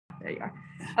there you are.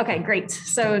 Okay, great.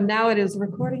 So now it is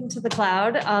recording to the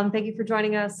cloud. Thank you for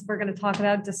joining us. We're going to talk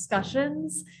about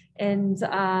discussions. And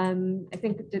I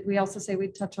think, did we also say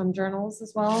we'd touch on journals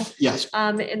as well? Yes.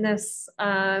 In this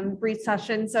brief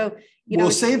session. So,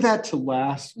 we'll save that to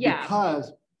last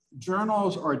because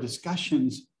journals are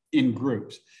discussions in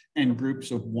groups and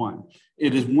groups of one.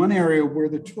 It is one area where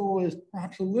the tool is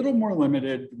perhaps a little more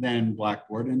limited than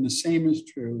Blackboard, and the same is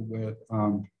true with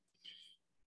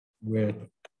the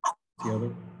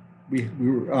other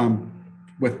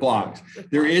with blogs.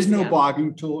 There is no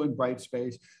blogging tool in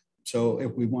Brightspace. So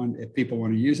if people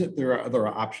want to use it, there are other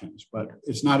options, but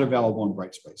it's not available in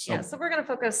Brightspace. So we're going to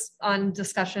focus on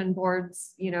discussion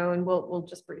boards, and we'll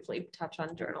just briefly touch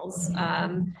on journals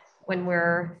when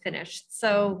we're finished.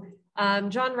 So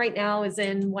John right now is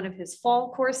in one of his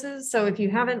fall courses. So if you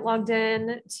haven't logged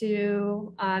in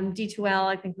to D2L,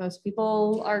 I think most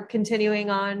people are continuing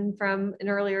on from an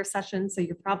earlier session, so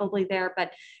you're probably there,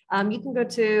 but you can go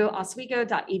to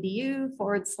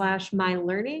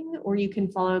oswego.edu/mylearning, or you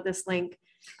can follow this link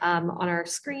on our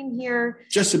screen here.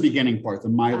 Just the beginning part, the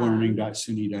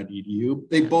mylearning.suny.edu.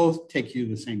 They both take you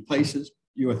to the same places.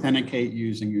 You authenticate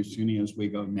using your SUNY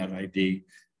Oswego NetID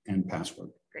and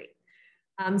password.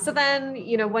 So then,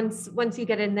 once you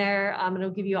get in there, it'll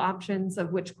give you options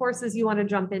of which courses you want to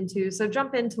jump into. So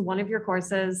jump into one of your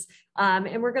courses,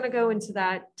 and we're going to go into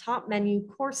that top menu,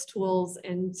 course tools,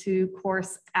 into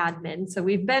course admin. So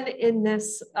we've been in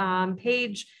this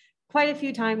page quite a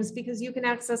few times because you can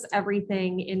access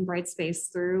everything in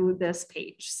Brightspace through this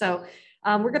page. So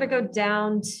we're going to go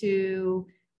down to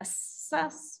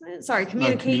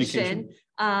communication.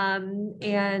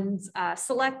 And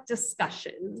select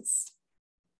discussions.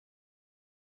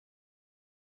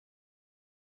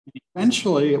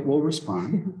 Eventually, it will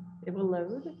respond. It will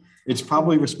load. It's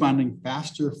probably responding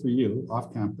faster for you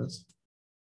off campus.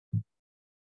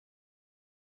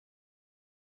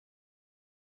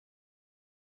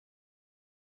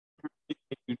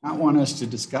 They do not want us to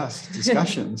discuss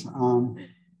discussions. Well,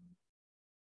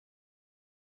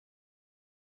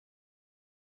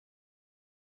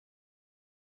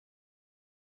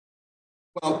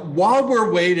 while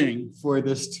we're waiting for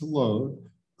this to load,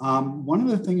 one of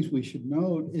the things we should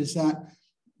note is that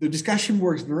the discussion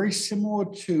works very similar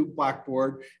to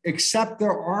Blackboard, except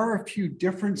there are a few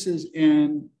differences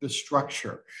in the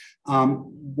structure.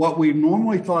 What we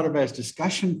normally thought of as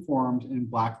discussion forums in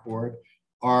Blackboard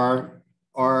are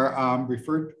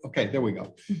referred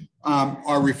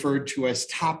to as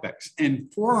topics,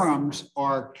 and forums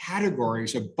are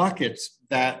categories or buckets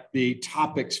that the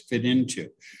topics fit into.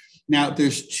 Now,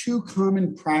 there's two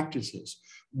common practices.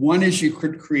 One is you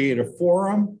could create a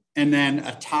forum and then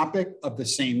a topic of the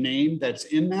same name that's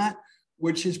in that,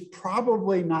 which is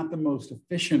probably not the most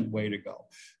efficient way to go.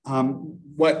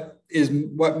 What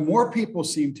more people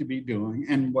seem to be doing,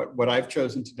 and what I've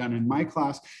chosen to do in my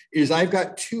class, is I've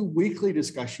got 2 weekly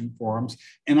discussion forums,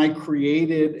 and I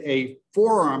created a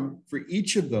forum for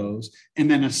each of those and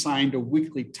then assigned a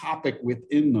weekly topic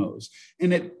within those.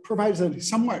 And it provides a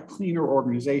somewhat cleaner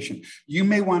organization. You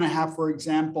may want to have, for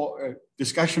example, a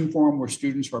discussion forum where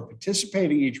students are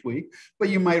participating each week, but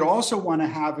you might also want to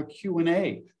have a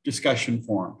Q&A discussion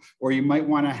forum, or you might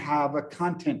want to have a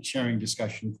content sharing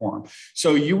discussion forum.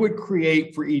 So you would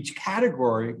create for each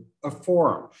category a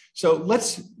forum. So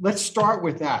let's start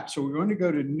with that. So we're going to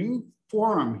go to new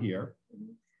forum here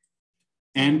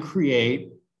and create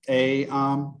a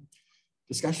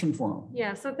discussion forum.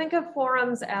 Yeah, so think of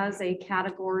forums as a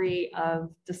category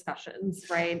of discussions,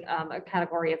 right? A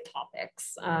category of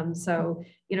topics. So,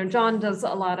 John does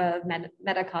a lot of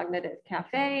metacognitive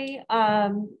cafe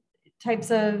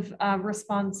types of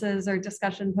responses or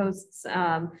discussion posts.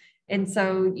 And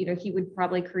so, he would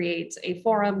probably create a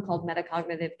forum called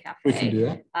Metacognitive Cafe. We can do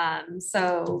that.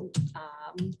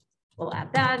 We'll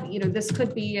add that. This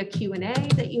could be a Q&A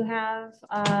that you have,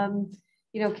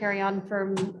 carry on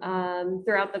from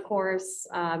throughout the course,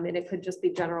 and it could just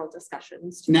be general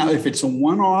discussions. Now, if it's a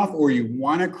one-off, or you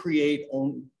want to create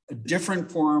a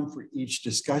different forum for each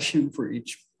discussion, for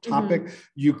each topic,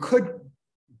 you could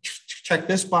check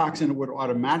this box and it would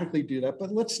automatically do that,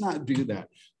 but let's not do that.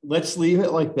 Let's leave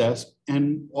it like this.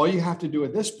 And all you have to do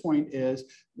at this point is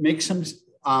make some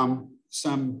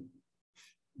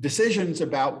decisions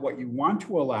about what you want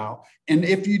to allow. And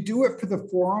if you do it for the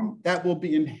forum, that will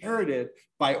be inherited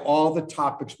by all the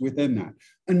topics within that.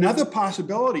 Another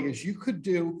possibility is you could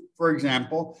do, for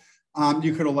example,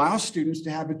 you could allow students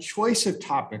to have a choice of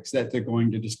topics that they're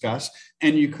going to discuss.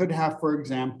 And you could have, for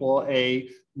example, a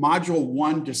module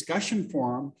 1 discussion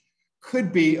forum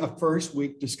could be a first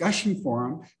week discussion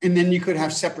forum. And then you could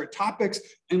have separate topics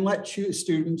and let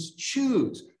students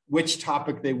choose which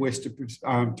topic they wish to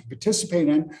participate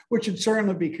in, which would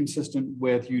certainly be consistent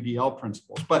with UDL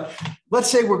principles. But let's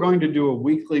say we're going to do a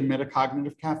weekly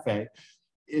metacognitive cafe.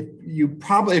 If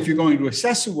you're going to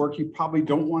assess the work, you probably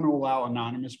don't want to allow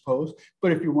anonymous posts.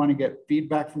 But if you want to get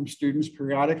feedback from students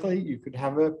periodically, you could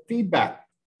have a feedback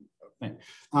thing.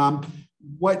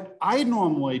 What I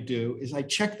normally do is I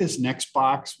check this next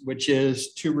box, which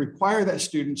is to require that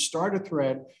students start a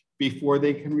thread before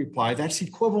they can reply. That's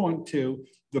equivalent to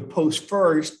the post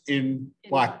first in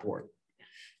Blackboard.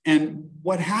 And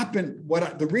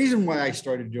the reason why I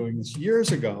started doing this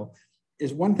years ago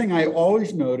is one thing I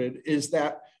always noted is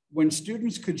that when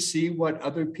students could see what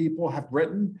other people have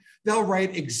written, they'll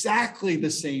write exactly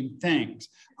the same things.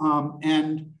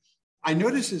 And I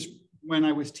noticed this when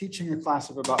I was teaching a class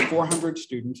of about 400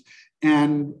 students,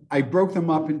 and I broke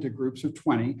them up into groups of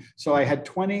 20. So I had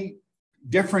 20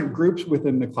 different groups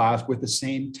within the class with the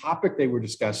same topic they were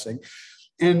discussing.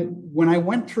 And when I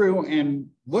went through and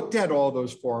looked at all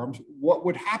those forums, what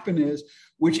would happen is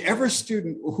whichever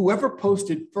student, whoever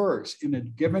posted first in a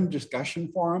given discussion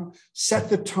forum, set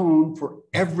the tone for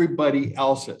everybody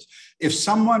else's. If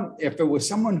it was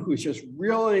someone who's just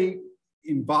really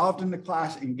involved in the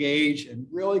class, engaged, and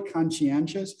really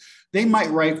conscientious, they might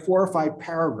write 4 or 5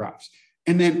 paragraphs,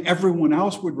 and then everyone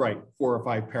else would write 4 or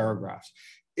 5 paragraphs.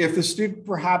 If the student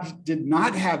perhaps did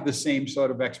not have the same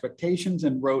sort of expectations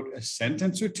and wrote a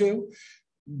sentence or two,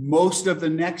 most of the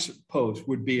next post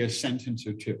would be a sentence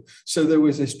or two. So there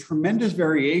was this tremendous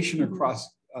variation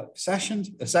across sections,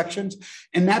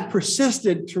 and that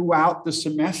persisted throughout the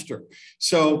semester.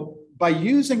 So by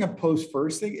using a post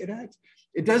first thing,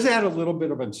 it does add a little bit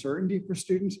of uncertainty for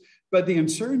students, but the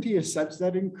uncertainty is such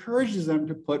that it encourages them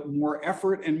to put more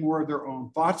effort and more of their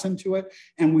own thoughts into it.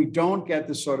 And we don't get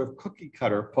the sort of cookie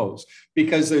cutter posts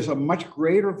because there's a much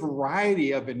greater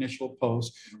variety of initial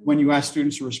posts when you ask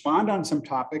students to respond on some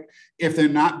topic if they're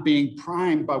not being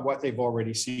primed by what they've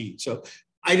already seen. So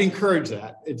I'd encourage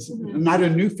that. It's not a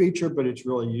new feature, but it's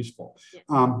really useful.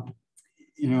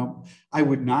 I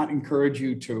would not encourage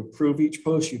you to approve each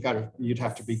post. You'd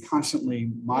have to be constantly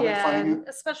modifying it.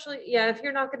 Especially, if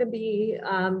you're not going to be,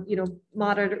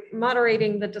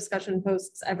 moderating the discussion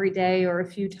posts every day or a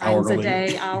few times a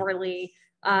day, hourly,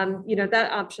 that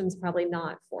option's probably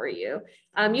not for you.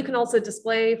 You can also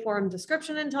display forum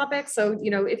description and topics. So,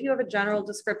 if you have a general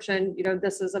description,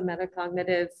 this is a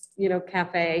metacognitive,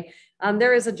 cafe.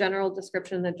 There is a general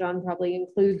description that John probably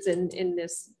includes in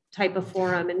this type of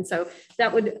forum. And so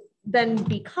that would then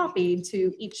be copied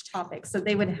to each topic. So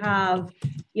they would have,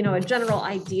 a general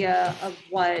idea of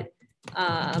what,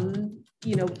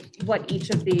 what each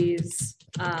of these,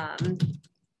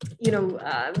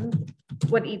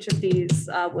 what each of these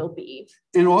will be.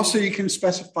 And also you can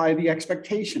specify the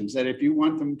expectations that if you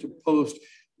want them to post,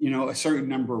 a certain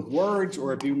number of words,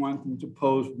 or if you want them to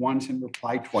post once and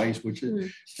reply twice, which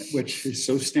is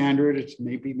so standard, it's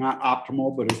maybe not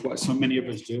optimal, but it's what so many of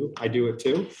us do. I do it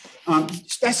too.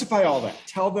 Specify all that.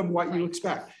 Tell them what you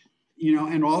expect.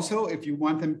 And also if you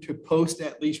want them to post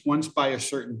at least once by a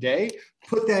certain day,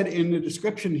 put that in the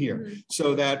description here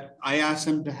so that I ask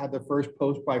them to have the first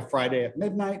post by Friday at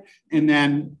midnight, and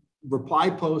then reply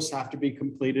posts have to be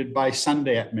completed by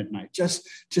Sunday at midnight, just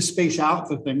to space out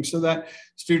the things so that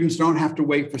students don't have to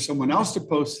wait for someone else to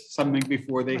post something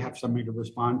before they have something to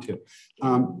respond to.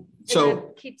 So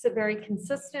it keeps it very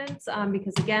consistent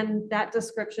because again, that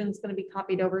description is going to be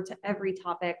copied over to every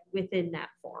topic within that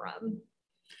forum.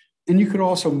 And you could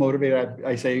also motivate,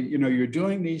 I say, you're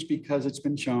doing these because it's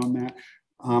been shown that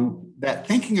that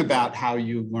thinking about how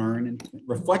you learn and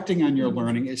reflecting on your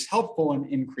learning is helpful in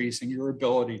increasing your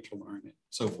ability to learn and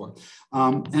so forth.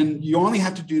 And you only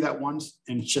have to do that once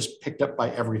and it's just picked up by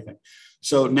everything.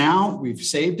 So now we've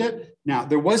saved it. Now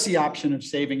there was the option of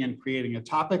saving and creating a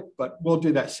topic, but we'll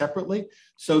do that separately.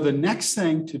 So the next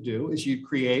thing to do is you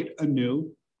create a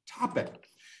new topic.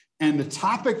 And the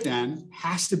topic then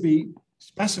has to be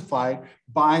specified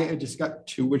by a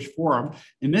to which forum.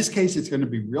 In this case, it's going to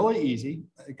be really easy.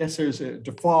 I guess there's a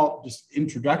default just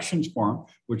introductions forum,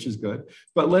 which is good.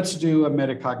 But let's do a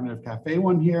metacognitive cafe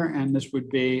one here. And this would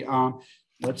be,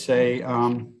 let's say,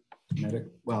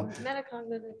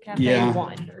 metacognitive cafe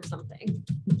 1 or something.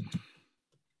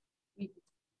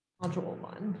 Module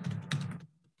 1.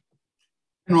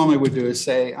 Normally would do is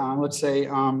say, let's say,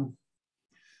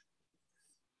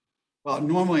 well,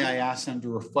 normally I ask them to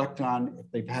reflect on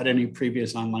if they've had any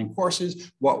previous online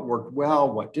courses, what worked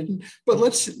well, what didn't. But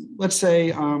let's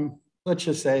say let's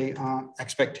just say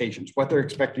expectations, what they're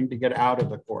expecting to get out of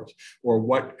the course, or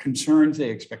what concerns they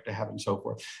expect to have, and so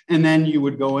forth. And then you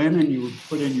would go in and you would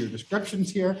put in your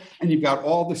descriptions here, and you've got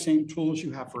all the same tools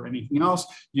you have for anything else.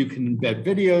 You can embed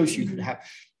videos. You could have,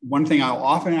 one thing I'll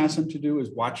often ask them to do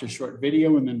is watch a short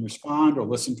video and then respond, or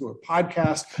listen to a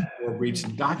podcast, or read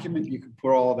some document. You can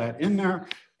put all that in there.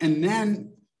 And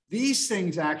then these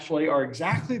things actually are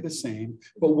exactly the same,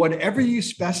 but whatever you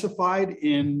specified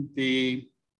in the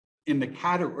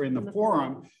category, in the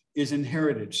forum, is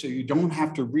inherited. So you don't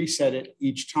have to reset it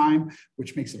each time,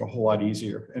 which makes it a whole lot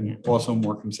easier and also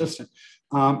more consistent.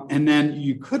 And then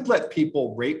you could let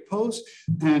people rate posts.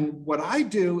 And what I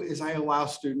do is I allow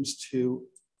students to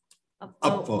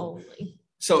upvote.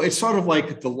 So it's sort of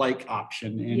like the like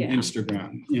option in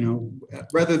Instagram, you know,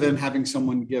 rather than having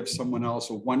someone give someone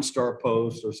else a 1-star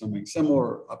post or something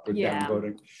similar, up or down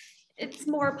voting. It's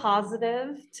more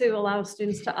positive to allow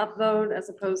students to upvote as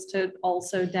opposed to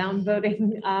also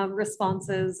downvoting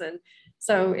responses. And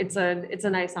so it's a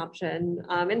nice option.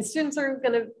 And students are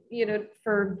going to, you know,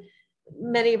 for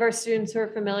many of our students who are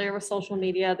familiar with social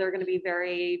media, they're going to be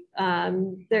very,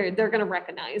 they're going to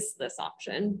recognize this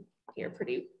option here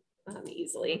pretty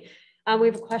easily. We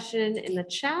have a question in the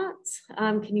chat.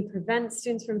 Can you prevent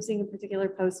students from seeing a particular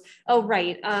post? Oh,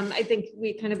 right. I think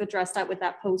we kind of addressed that with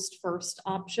that post first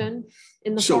option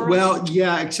in the forum. Well,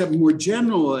 yeah, except more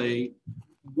generally,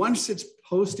 once it's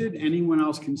posted, anyone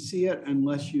else can see it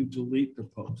unless you delete the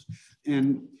post.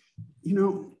 And, you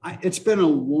know, it's been a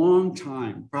long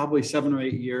time, probably 7 or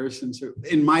 8 years since,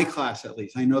 in my class at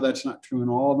least, I know that's not true in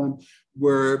all of them,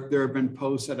 where there have been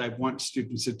posts that I want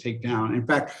students to take down. In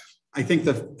fact, I think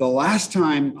the last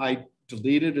time I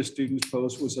deleted a student's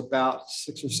post was about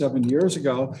 6 or 7 years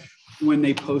ago, when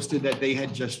they posted that they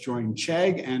had just joined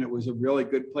Chegg, and it was a really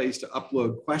good place to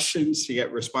upload questions to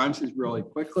get responses really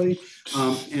quickly.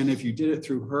 And if you did it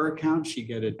through her account, she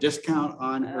get a discount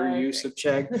on her use of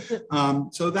Chegg.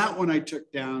 So that one I took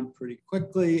down pretty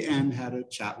quickly and had a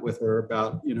chat with her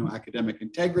about, you know, academic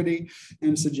integrity,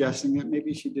 and suggesting that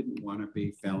maybe she didn't want to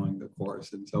be failing the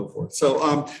course and so forth.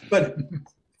 So, but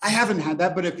I haven't had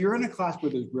that, but if you're in a class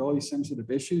where there's really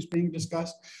sensitive issues being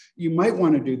discussed, you might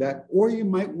want to do that, or you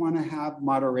might want to have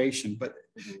moderation, but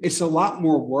it's a lot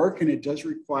more work, and it does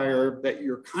require that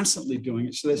you're constantly doing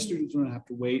it so that students don't have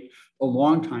to wait a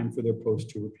long time for their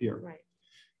post to appear. Right.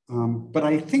 But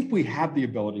I think we have the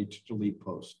ability to delete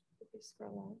posts.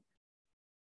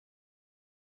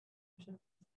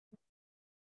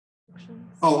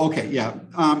 Oh, okay, yeah.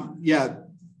 Yeah.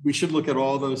 We should look at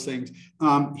all those things.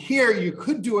 Here, you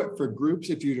could do it for groups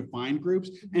if you define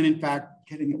groups. And in fact,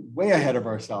 getting way ahead of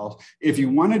ourselves, if you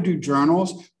want to do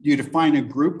journals, you define a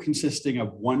group consisting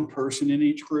of one person in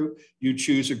each group. You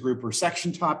choose a group or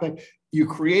section topic. You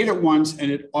create it once, and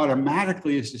it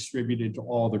automatically is distributed to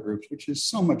all the groups, which is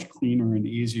so much cleaner and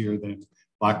easier than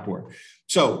Blackboard.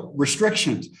 So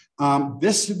restrictions.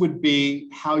 This would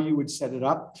be how you would set it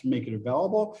up to make it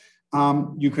available.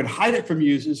 You could hide it from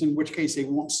users, in which case they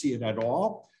won't see it at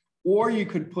all, or you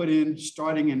could put in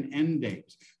starting and end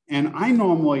dates. And I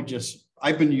normally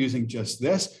I've been using just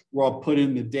this, where I'll put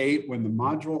in the date when the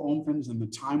module opens and the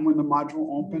time when the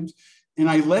module opens, and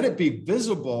I let it be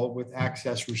visible with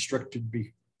access restricted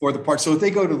before the part. So if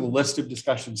they go to the list of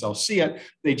discussions, they'll see it.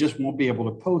 They just won't be able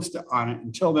to post on it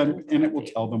until then, and it will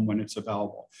tell them when it's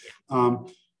available.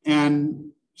 And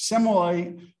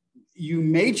similarly, you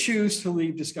may choose to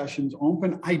leave discussions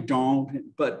open. I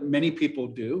don't, but many people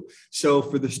do. So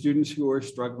for the students who are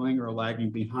struggling or lagging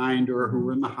behind, or who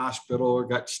were in the hospital or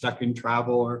got stuck in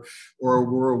travel, or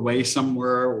were away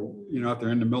somewhere, or, you know, if they're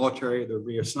in the military, they're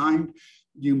reassigned,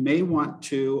 you may want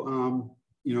to,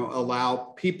 you know,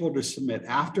 allow people to submit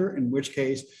after, in which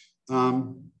case,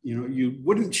 you know, you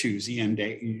wouldn't choose the end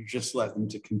date. You just let them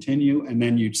to continue, and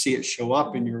then you'd see it show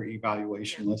up in your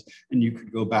evaluation list, and you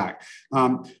could go back.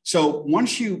 So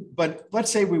but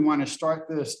let's say we want to start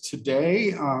this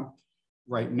today,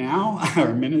 right now, or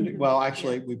a minute. Well,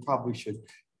 actually, we probably should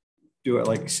do it,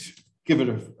 like, give it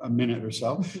a minute or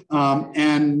so.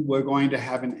 And we're going to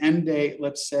have an end date,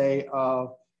 let's say,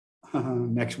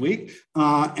 next week,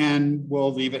 and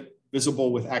we'll leave it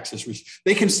visible with access.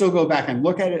 They can still go back and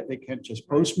look at it. They can't just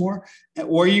post more,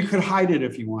 or you could hide it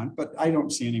if you want, but I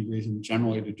don't see any reason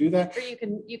generally to do that. Or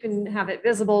you can have it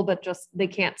visible, but just they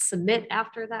can't submit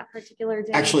after that particular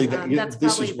day. Actually,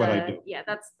 this is what I do. Yeah,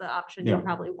 that's the option you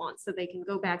probably want, so they can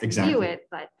go back and exactly. view it,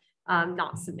 but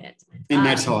not submit. And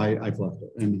that's how I've left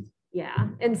it. And Yeah.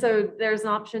 And so there's an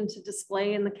option to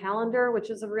display in the calendar, which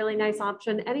is a really nice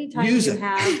option. Anytime Use you it.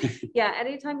 have, yeah,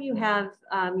 anytime you have,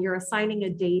 you're assigning a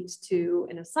date to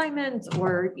an assignment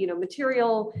or,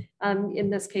 material. In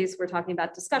this case, we're talking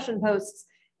about discussion posts.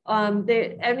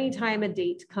 Anytime a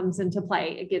date comes into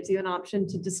play, it gives you an option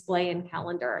to display in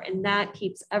calendar, and that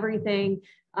keeps everything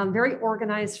very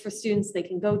organized for students. They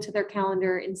can go to their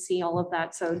calendar and see all of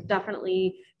that. So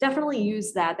definitely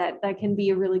use that. That can be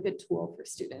a really good tool for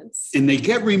students. And they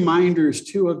get reminders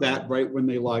too of that right when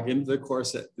they log into the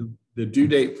course that the due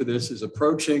date for this is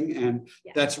approaching, and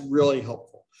that's really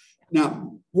helpful.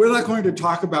 Now, we're not going to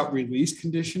talk about release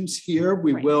conditions here.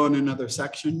 We will in another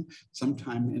section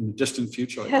sometime in the distant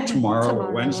future, like tomorrow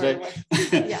or Wednesday.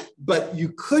 But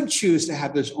you could choose to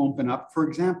have this open up. For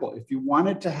example, if you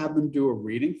wanted to have them do a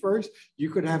reading first, you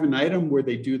could have an item where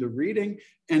they do the reading,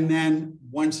 and then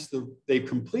once they've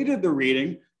completed the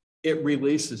reading, it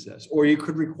releases this. Or you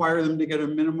could require them to get a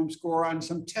minimum score on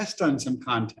some test on some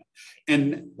content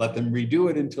and let them redo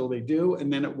it until they do,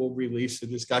 and then it will release the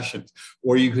discussions.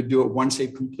 Or you could do it once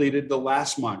they've completed the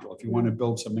last module if you want to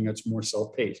build something that's more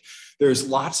self-paced. There's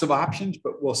lots of options,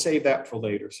 but we'll save that for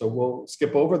later. So we'll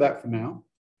skip over that for now.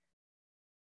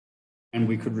 And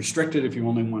we could restrict it if you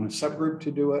only want a subgroup to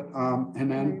do it.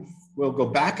 And then we'll go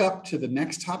back up to the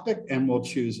next topic and we'll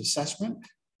choose assessment.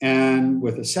 And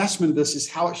with assessment, this is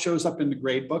how it shows up in the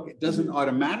grade book. It doesn't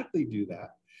automatically do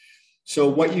that. So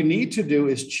what you need to do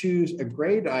is choose a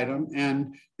grade item.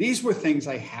 And these were things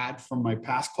I had from my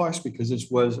past class because this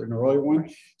was an earlier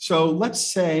one. So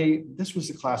let's say this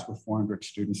was a class with 400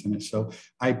 students in it. So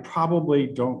I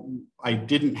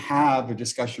didn't have a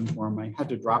discussion forum. I had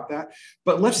to drop that.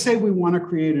 But let's say we want to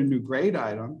create a new grade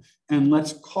item, and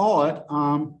let's call it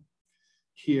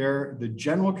here, the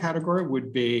general category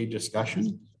would be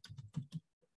discussion.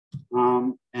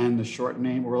 And the short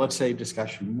name, or let's say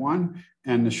discussion 1,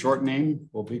 and the short name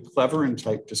will be clever and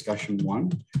type discussion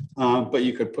 1, but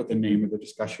you could put the name of the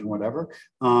discussion, whatever.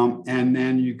 And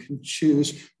then you can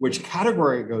choose which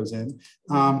category it goes in.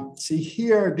 See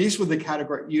here, these were the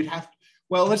category you'd have to,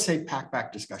 well, let's say pack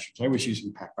back discussions. I was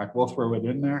using pack back. We'll throw it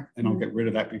in there and I'll get rid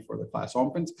of that before the class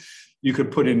opens. You could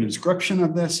put in a description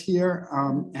of this here,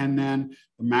 and then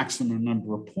the maximum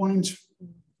number of points,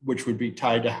 which would be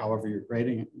tied to however you're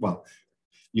grading it. Well,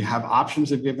 you have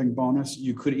options of giving bonus.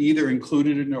 You could either include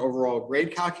it in the overall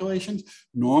grade calculations.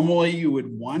 Normally, you would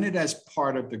want it as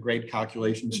part of the grade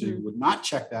calculation, so you would not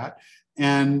check that.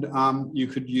 And you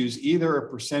could use either a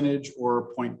percentage or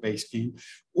a point-based scheme.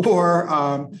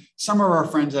 Or some of our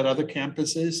friends at other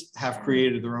campuses have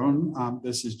created their own.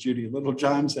 This is Judy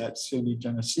Littlejohn's at SUNY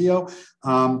Geneseo.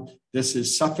 This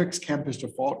is Suffolk's campus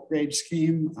default grade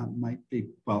scheme. Might be,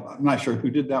 well, I'm not sure who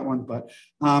did that one, but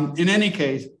in any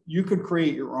case, you could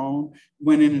create your own.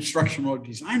 When an instructional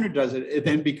designer does it, it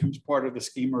then becomes part of the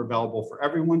schema available for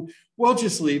everyone. We'll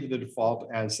just leave the default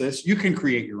as this. You can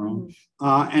create your own.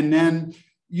 And then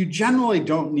you generally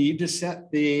don't need to set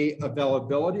the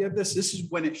availability of this. This is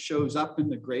when it shows up in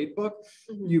the grade book.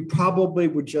 You probably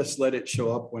would just let it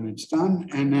show up when it's done.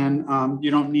 And then you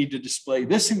don't need to display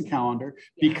this in calendar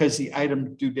because the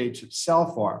item due dates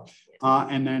itself are.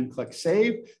 And then click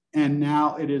save. And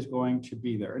now it is going to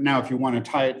be there. Now, if you want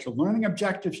to tie it to learning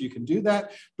objectives, you can do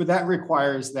that, but that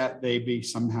requires that they be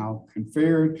somehow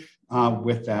configured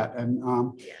with that.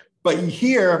 And but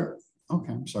here,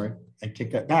 okay, I'm sorry. I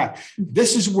take that back.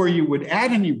 This is where you would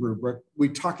add any rubric. We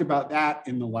talked about that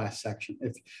in the last section.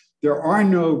 If there are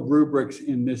no rubrics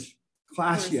in this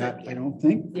class yet, I don't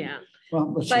think. Yeah. Well,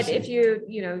 but if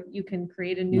you can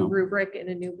create a new rubric in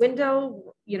a new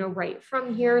window, right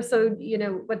from here. So,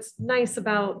 what's nice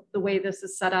about the way this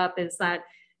is set up is that,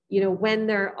 when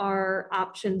there are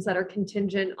options that are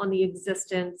contingent on the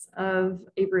existence of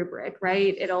a rubric,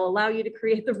 right? It'll allow you to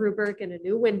create the rubric in a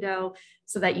new window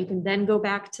so that you can then go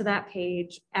back to that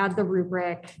page, add the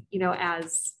rubric,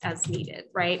 as needed,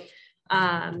 right?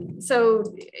 So,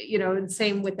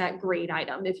 same with that grade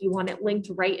item. If you want it linked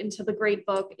right into the grade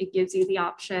book, it gives you the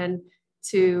option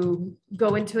to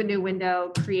go into a new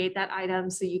window, create that item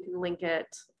so you can link it,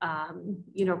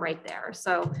 right there.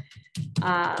 So,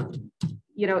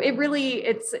 it really,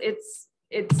 it's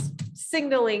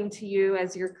signaling to you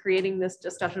as you're creating this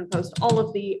discussion post, all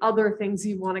of the other things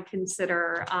you want to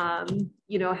consider,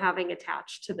 having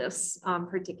attached to this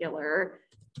particular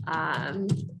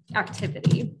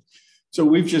activity. So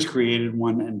we've just created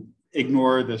one, and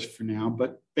ignore this for now,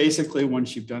 but basically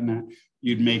once you've done that,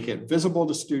 you'd make it visible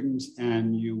to students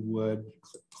and you would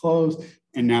click close.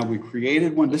 And now we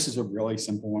created one. This is a really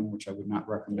simple one, which I would not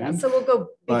recommend. So we'll go,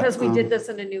 because we did this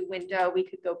in a new window, we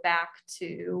could go back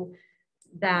to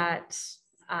that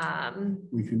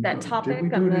We can that topic. Did we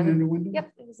do it in a new window?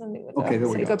 Yep, it was a new window. Okay, there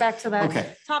we so you go. go back to that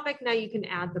Okay. topic. Now you can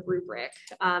add the rubric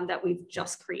that we've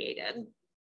just created,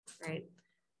 right?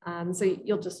 So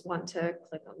you'll just want to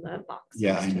click on the box.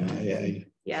 Yeah,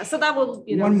 Yeah. So that will,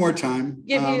 one more time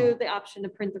give you the option to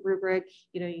print the rubric.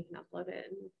 You can upload it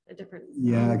in a different.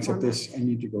 Except format. this, I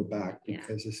need to go back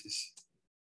because this is.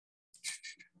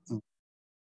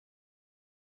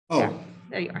 Oh,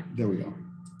 there you are. There we go.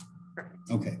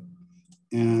 Perfect. Okay,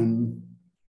 and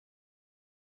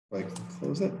I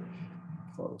close it.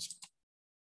 Close.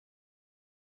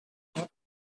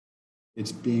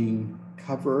 It's being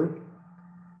covered.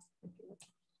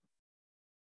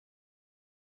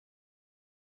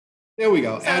 There we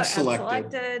go. Add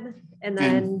selected. And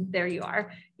then there you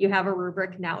are. You have a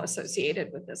rubric now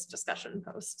associated with this discussion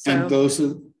post. So, and those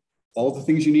are all the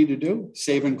things you need to do.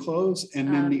 Save and close.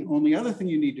 And then the only other thing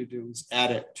you need to do is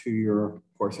add it to your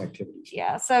course activities.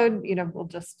 Yeah. So, we'll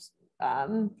just,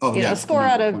 score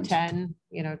out of 10,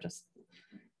 just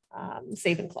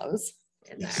save and close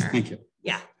in there. Thank you.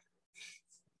 Yeah.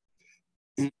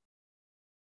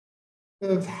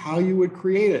 Of how you would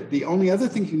create it. The only other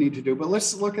thing you need to do, but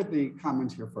let's look at the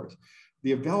comments here first.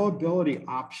 The availability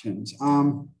options.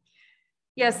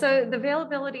 Yeah, so the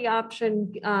availability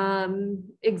option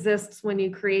exists when you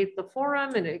create the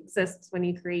forum, and it exists when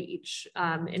you create each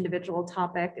individual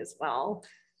topic as well.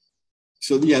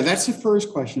 So that's the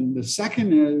first question. The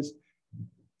second is,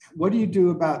 what do you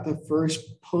do about the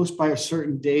first post by a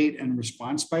certain date and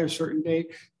response by a certain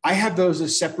date? I have those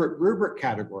as separate rubric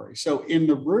categories. So in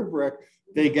the rubric,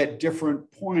 they get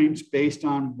different points based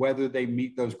on whether they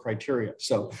meet those criteria.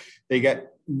 So they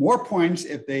get more points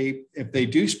if they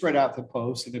do spread out the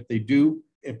posts, and if they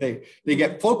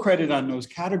get full credit on those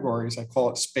categories. I call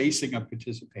it spacing of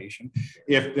participation.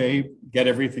 If they get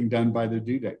everything done by their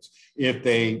due dates. If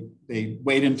they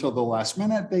wait until the last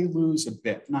minute, they lose a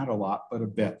bit, not a lot, but a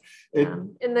bit. It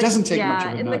doesn't take much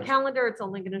of a in nudge. the calendar, it's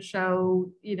only going to show,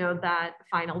 that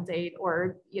final date,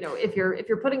 or, if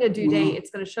you're putting a due date,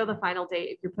 it's going to show the final date.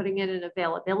 If you're putting in an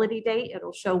availability date,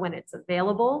 it'll show when it's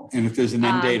available. And if there's an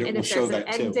end date, it will show that too. And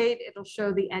if there's an end date, it'll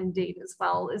show the end date as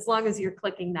well, as long as you're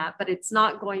clicking that, but it's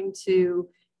not going to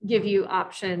give you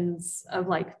options of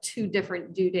like 2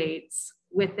 different due dates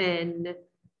within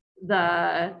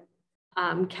the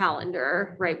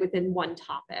calendar, right, within one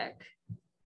topic.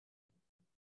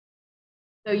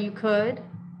 So you could,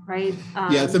 right?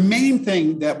 The main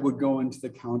thing that would go into the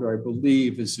calendar, I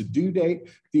believe, is the due date.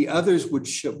 The others would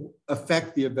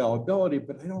affect the availability,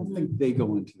 but I don't think they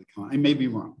go into the calendar. I may be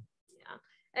wrong. Yeah,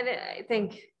 and I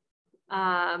think,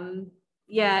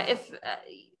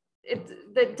 if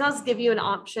that does give you an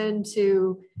option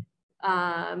to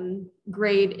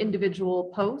grade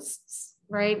individual posts,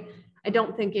 right? I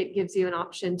don't think it gives you an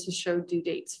option to show due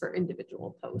dates for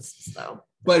individual posts, though.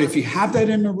 But if you have that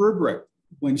in the rubric,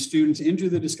 when students enter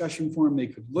the discussion forum, they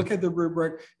could look at the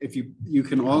rubric. If you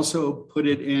can also put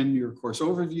it in your course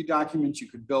overview documents, you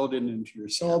could build it into your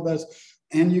syllabus,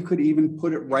 and you could even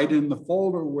put it right in the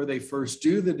folder where they first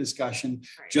do the discussion,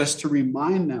 just to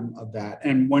remind them of that.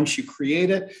 And once you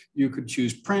create it, you could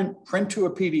choose print to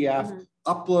a PDF,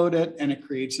 upload it, and it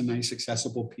creates a nice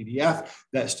accessible PDF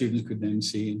that students could then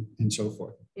see, and so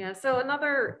forth. Yeah, so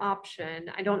another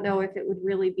option, I don't know if it would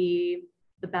really be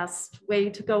the best way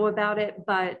to go about it,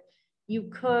 but you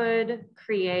could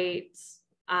create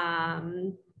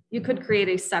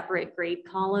a separate grade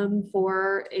column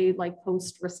for a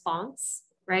post response,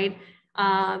 right?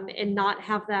 And not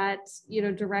have that,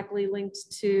 directly linked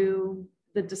to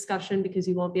the discussion, because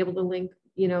you won't be able to link,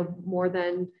 more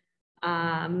than,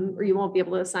 or you won't be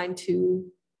able to assign 2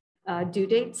 due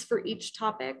dates for each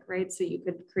topic, right? So you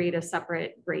could create a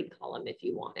separate grade column if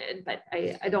you wanted, but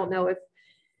I don't know if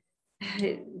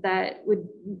that would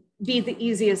be the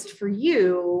easiest for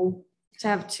you to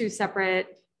have 2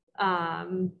 separate,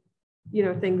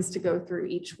 things to go through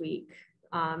each week.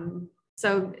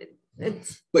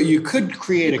 But you could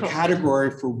create a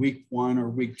category for week 1 or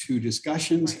week 2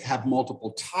 discussions, have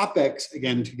multiple topics,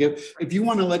 again, to give, if you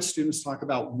want to let students talk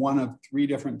about 1 of 3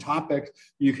 different topics,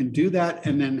 you can do that,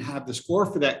 and then have the score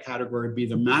for that category be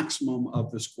the maximum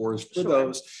of the scores for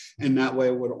those. And that way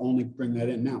it would only bring that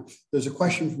in. Now, there's a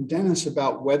question from Dennis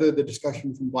about whether the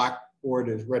discussion from Blackboard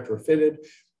is retrofitted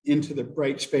into the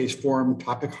Brightspace forum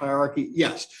topic hierarchy.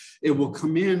 Yes, it will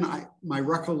come in. My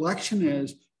recollection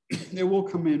is it will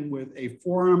come in with a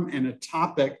forum and a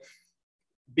topic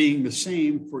being the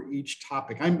same for each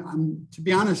topic. I'm to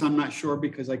be honest, I'm not sure,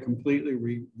 because I completely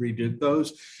redid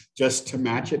those just to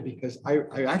match it, because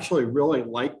I actually really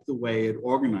like the way it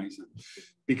organized them.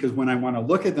 Because when I want to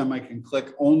look at them, I can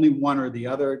click only one or the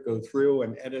other, go through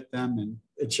and edit them, and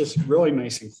It's just really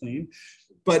nice and clean,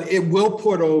 but it will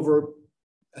put over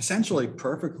essentially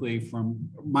perfectly from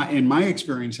in my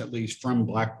experience, at least, from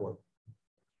Blackboard.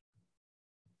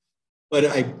 But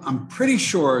I'm pretty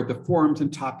sure the forums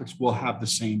and topics will have the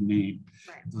same name,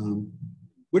 right.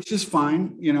 Which is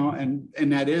fine, you know,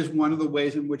 and that is one of the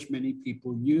ways in which many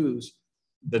people use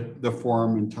the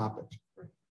forum and topics.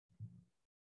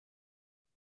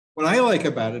 What I like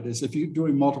about it is if you're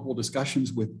doing multiple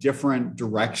discussions with different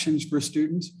directions for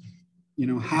students, you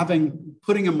know,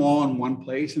 putting them all in one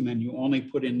place and then you only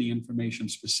put in the information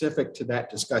specific to that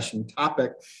discussion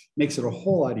topic makes it a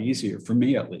whole lot easier, for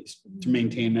me at least, to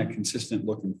maintain that consistent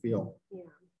look and feel. Yeah.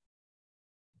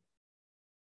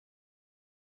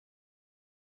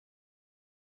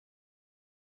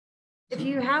 If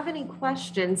you have any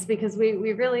questions, because we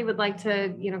really would like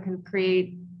to, you know, kind of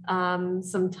create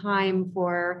some time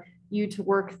for you to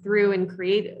work through and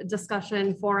create a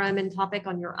discussion forum and topic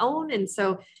on your own. And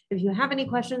so if you have any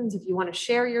questions, if you want to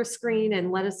share your screen and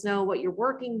let us know what you're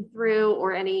working through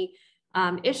or any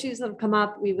issues that have come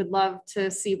up, we would love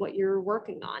to see what you're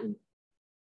working on.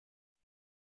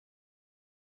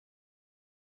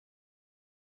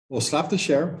 We'll stop the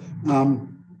share.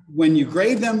 When you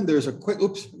grade them, there's a quick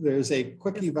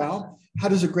eval. How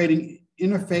does a grading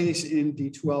interface in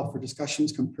D2L for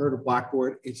discussions compare to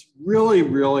Blackboard? It's really,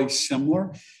 really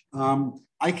similar.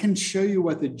 I can show you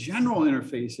what the general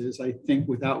interface is, I think,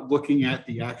 without looking at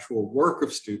the actual work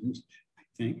of students, I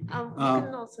think. You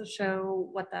can also show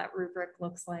what that rubric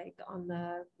looks like on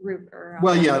the rubric.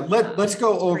 Well, yeah, let's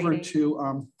go over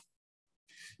to,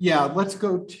 let's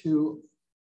go to,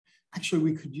 actually,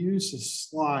 we could use the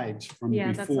slides from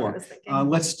before. That's what I was thinking.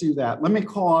 Let's do that. Let me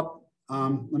call up,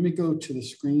 let me go to the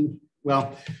screen.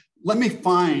 Well, let me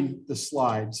find the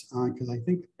slides because I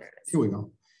think, here we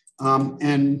go.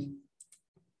 And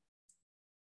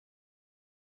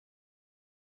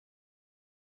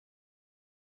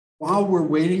while we're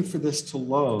waiting for this to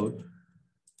load,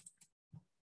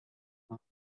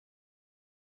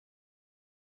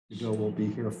 Bill will be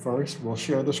here first. We'll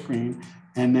share the screen,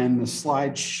 and then the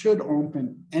slides should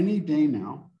open any day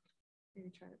now. Here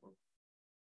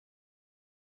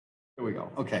we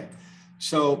go. Okay,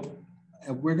 so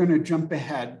we're going to jump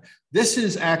ahead. This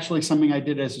is actually something I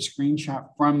did as a screenshot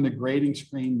from the grading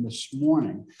screen this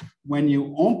morning. When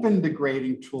you open the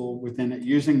grading tool within it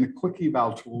using the quick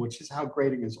eval tool, which is how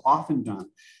grading is often done,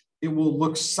 it will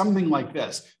look something like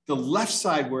this. The left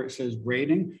side where it says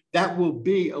grading, that will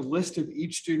be a list of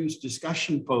each student's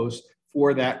discussion posts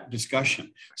for that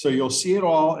discussion. So you'll see it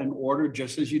all in order,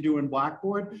 just as you do in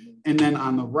Blackboard. And then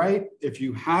on the right, if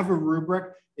you have a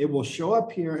rubric, it will show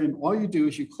up here, and all you do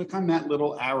is you click on that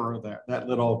little arrow there, that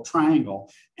little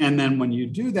triangle. And then when you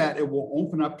do that, it will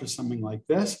open up to something like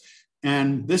this.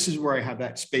 And this is where I have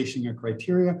that spacing of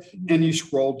criteria, and you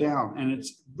scroll down, and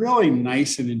it's really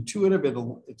nice and intuitive.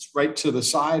 It's right to the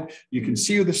side. You can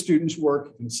see the students' work.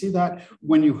 You can see that.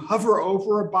 When you hover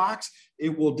over a box,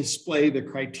 it will display the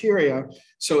criteria.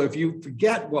 So if you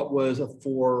forget what was a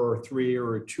 4 or a 3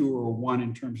 or a 2 or a 1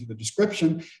 in terms of the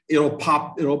description, it'll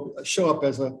show up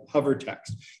as a hover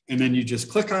text. And then you just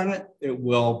click on it. It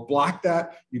will block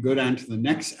that. You go down to the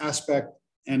next aspect.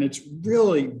 And it's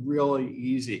really, really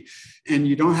easy. And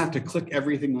you don't have to click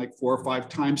everything like 4 or 5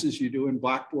 times as you do in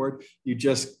Blackboard. You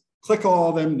just click all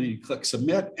of them, then you click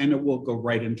submit, and it will go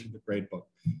right into the gradebook.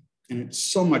 And it's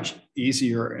so much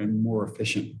easier and more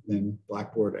efficient than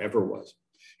Blackboard ever was.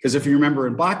 Because if you remember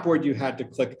in Blackboard, you had to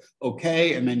click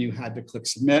OK, and then you had to click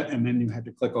submit, and then you had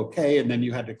to click OK, and then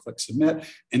you had to click submit,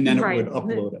 and then it would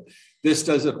upload it. This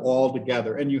does it all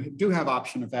together. And you do have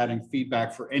option of adding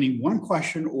feedback for any one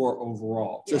question or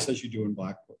overall, just as you do in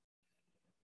Blackboard.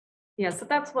 Yeah, so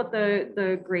that's what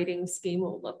the grading scheme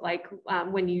will look like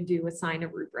when you do assign a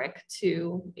rubric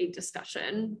to a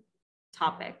discussion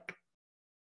topic.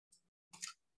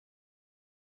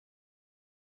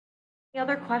 Any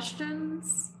other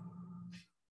questions?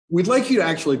 We'd like you to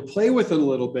actually play with it a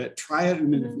little bit, try it,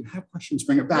 and then if you have questions,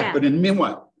 bring it back. But in the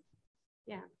meanwhile.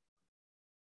 Yeah.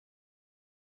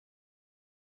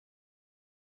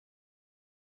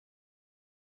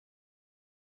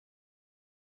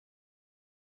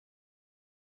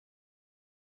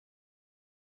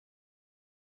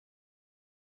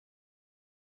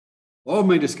 All of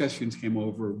my discussions came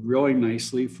over really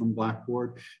nicely from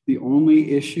Blackboard. The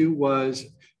only issue was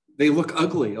they look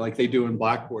ugly like they do in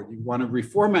Blackboard. You want to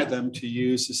reformat them to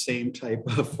use the same type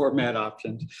of format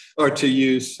options or to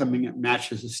use something that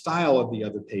matches the style of the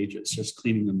other pages, just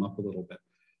cleaning them up a little bit.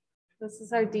 This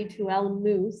is our D2L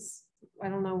Moose. I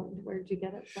don't know, where did you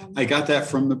get it from? I got that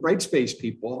from the Brightspace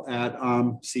people at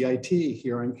CIT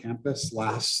here on campus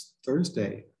last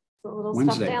Thursday. It's a little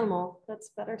Wednesday. stuffed animal.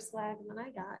 That's better swag than I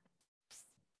got.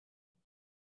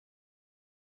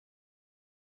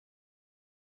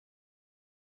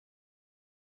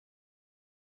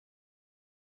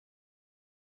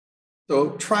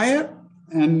 So try it,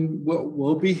 and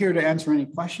we'll be here to answer any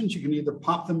questions. You can either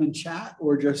pop them in chat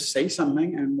or just say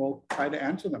something and we'll try to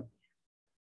answer them.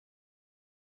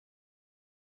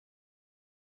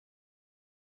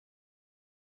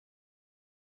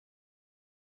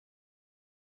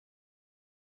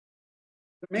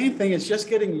 The main thing is just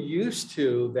getting used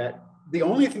to that. The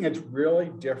only thing that's really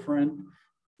different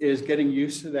is getting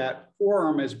used to that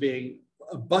forum as being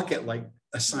a bucket like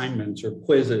assignments or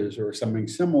quizzes or something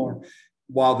similar,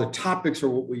 while the topics are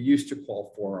what we used to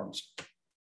call forums.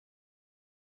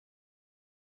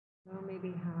 Well,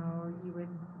 maybe how you would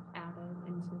add it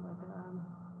into like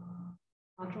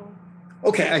a module.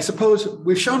 Okay, I suppose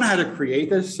we've shown how to create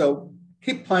this, so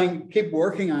keep playing, keep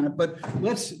working on it, but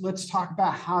let's talk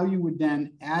about how you would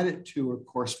then add it to a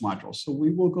course module. So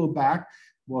we will go back,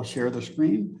 we'll share the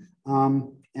screen,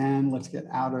 and let's get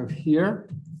out of here.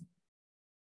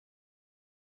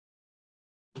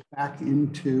 Back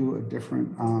into a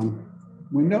different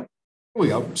window. Here we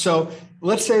go. So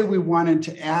let's say we wanted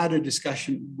to add a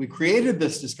discussion. We created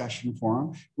this discussion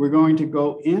forum. We're going to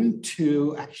go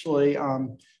into actually,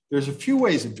 there's a few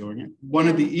ways of doing it. One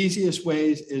of the easiest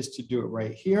ways is to do it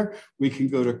right here. We can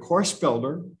go to Course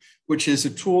Builder, which is a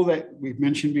tool that we've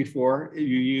mentioned before. You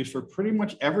use for pretty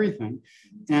much everything.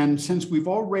 And since we've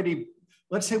already,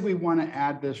 let's say we want to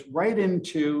add this right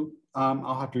into,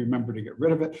 I'll have to remember to get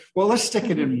rid of it. Well, let's stick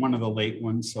it in one of the late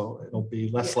ones, so it'll be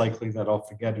less likely that I'll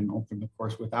forget and open the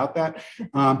course without that.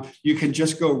 You can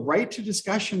just go right to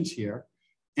discussions here.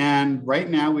 And right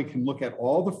now we can look at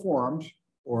all the forums,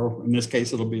 or in this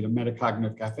case, it'll be the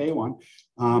Metacognitive Cafe one.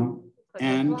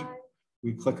 And apply.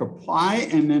 We click apply,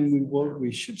 and then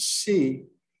we should see,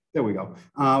 there we go.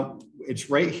 It's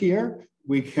right here.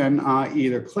 We can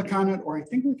either click on it, or I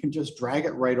think we can just drag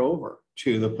it right over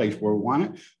to the place where we want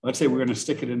it. Let's say we're going to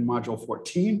stick it in module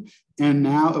 14. And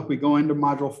now if we go into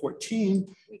module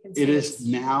 14, it is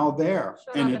now there.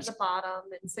 And it's at the bottom.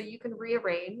 And so you can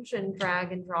rearrange and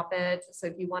drag and drop it. So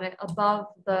if you want it above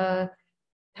the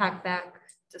packback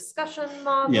discussion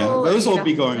module. Yeah, those will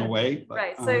be going away. But,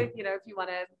 right. So, you know, if you want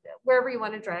to, wherever you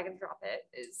want to drag and drop it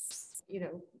is, you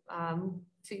know,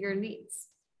 to your needs.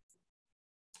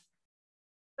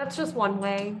 That's just one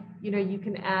way. You know, you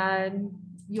can add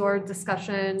your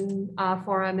discussion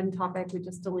forum and topic. We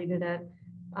just deleted it.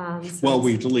 Well,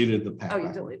 we deleted the pack. Oh,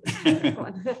 you deleted the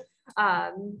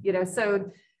one. You know,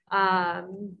 so,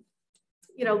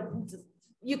 you know,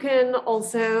 you can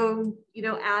also, you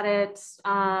know, add it,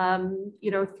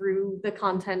 you know, through the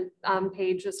content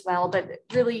page as well. But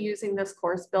really using this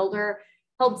course builder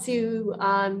helps you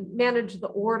manage the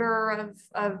order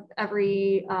of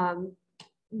every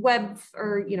web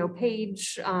or, you know,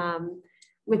 page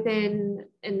within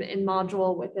in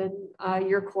module within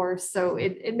your course. So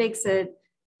it makes it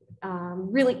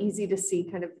really easy to see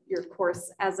kind of your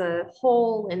course as a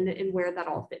whole and where that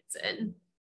all fits in.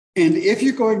 And if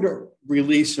you're going to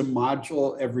release a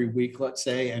module every week, let's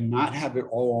say, and not have it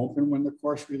all open when the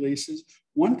course releases,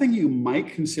 one thing you might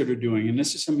consider doing, and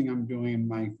this is something I'm doing in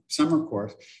my summer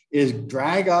course, is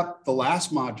drag up the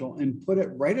last module and put it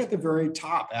right at the very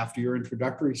top after your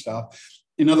introductory stuff.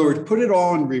 In other words, put it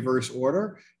all in reverse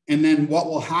order. And then what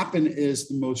will happen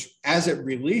is as it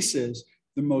releases,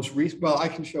 the most recent, well, I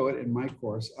can show it in my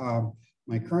course,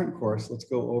 my current course. Let's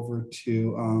go over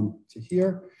to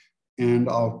here. And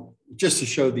I'll just to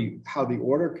show how the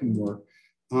order can work.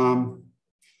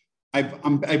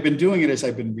 I've been doing it as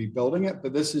I've been rebuilding it,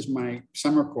 but this is my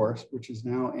summer course, which is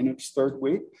now in its third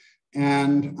week.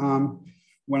 And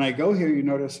when I go here, you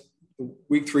notice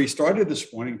week 3 started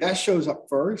this morning. That shows up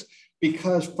first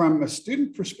because from a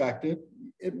student perspective,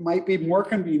 it might be more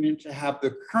convenient to have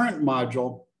the current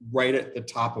module right at the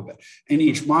top of it. And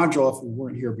each module, if we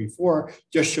weren't here before,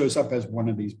 just shows up as one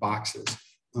of these boxes.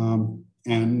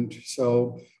 And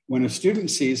so when a student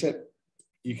sees it,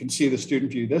 you can see the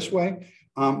student view this way.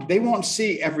 They won't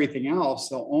see everything else.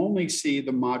 They'll only see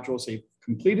the modules they've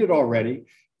completed already.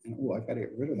 And oh, I've got to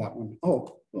get rid of that one.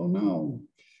 Oh no.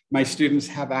 My students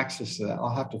have access to that.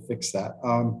 I'll have to fix that.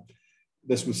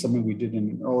 This was something we did in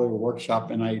an earlier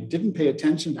workshop, and I didn't pay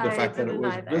attention to the fact that it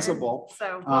was visible.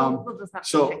 So we'll just have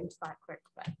to change that quick.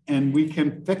 But. And we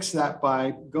can fix that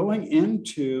by going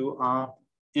into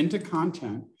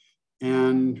content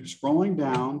and scrolling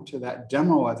down to that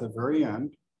demo at the very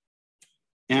end.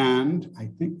 And I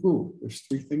think, there's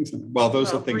 3 things in there. Well,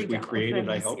 those are things we created,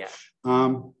 I hope.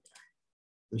 Yeah.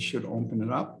 This should open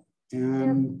it up.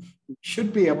 And we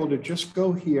should be able to just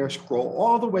go here, scroll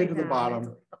all the way to the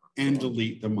bottom and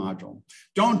delete the module.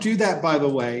 Don't do that, by the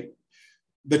way.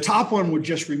 The top one would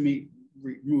just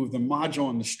remove the module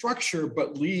and the structure,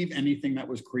 but leave anything that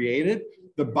was created.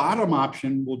 The bottom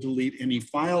option will delete any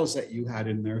files that you had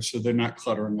in there so they're not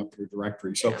cluttering up your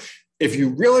directory. So if you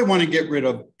really want to get rid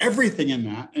of everything in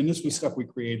that, and this was stuff we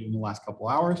created in the last couple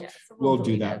hours, so we'll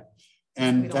do that.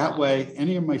 And that way,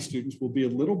 any of my students will be a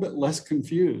little bit less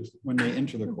confused when they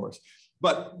enter the course.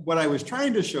 But what I was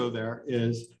trying to show there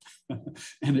is,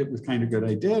 and it was kind of good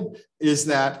I did, is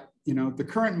that the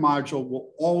current module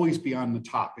will always be on the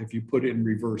top if you put it in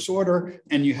reverse order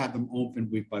and you have them open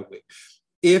week by week.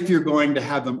 If you're going to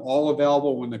have them all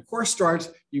available when the course starts,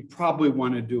 you probably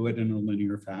want to do it in a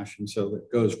linear fashion so that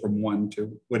it goes from one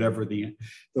to whatever the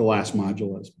last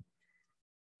module is.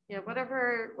 Yeah,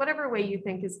 whatever way you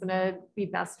think is going to be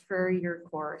best for your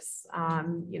course,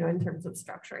 in terms of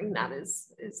structuring, that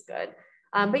is good.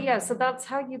 But yeah, so that's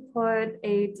how you put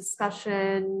a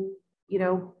discussion,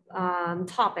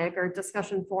 topic or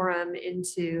discussion forum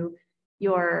into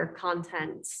your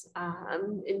content,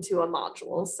 into a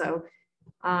module. So,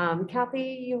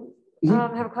 Kathy, you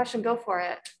have a question? Go for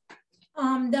it.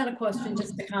 Not a question,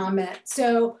 just a comment.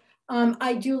 So.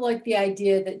 I do like the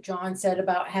idea that John said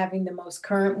about having the most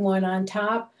current one on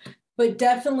top, but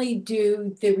definitely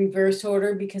do the reverse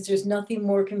order because there's nothing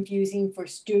more confusing for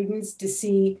students to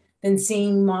see than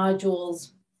seeing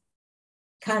modules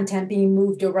content being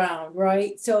moved around,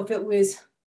 right? So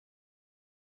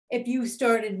if you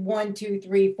started 1, 2,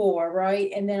 3, 4,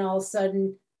 right? And then all of a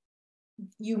sudden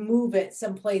you move it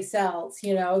someplace else,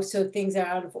 so things are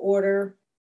out of order,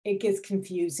 it gets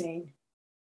confusing.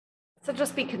 So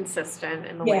just be consistent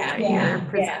in the way that you're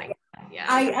presenting. Yeah.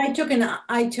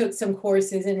 I took some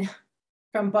courses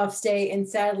from Buff State, and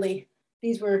sadly,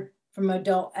 these were from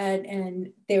adult ed,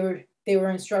 and they were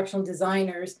instructional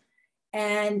designers.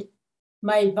 And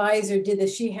my advisor did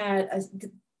this. She had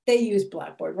they used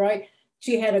Blackboard, right?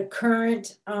 She had a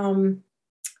current in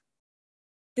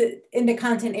the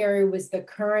content area was the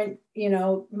current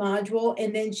module,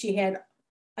 and then she had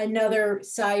another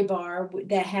sidebar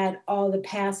that had all the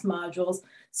past modules.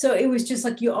 So it was just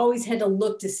like you always had to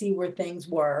look to see where things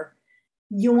were.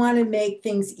 You want to make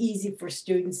things easy for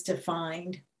students to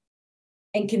find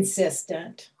and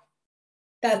consistent.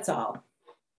 That's all.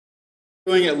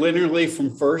 Doing it linearly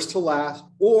from first to last,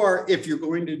 or if you're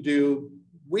going to do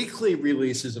weekly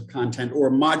releases of content or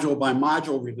module by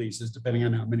module releases, depending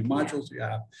on how many modules you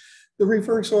have, the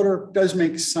reverse order does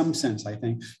make some sense, I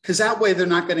think, because that way they're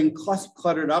not getting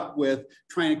cluttered up with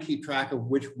trying to keep track of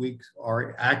which weeks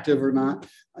are active or not.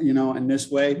 In this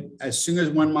way, as soon as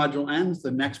one module ends, the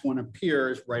next one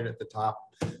appears right at the top,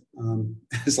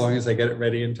 as long as I get it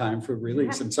ready in time for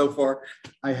release. And so far,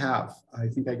 I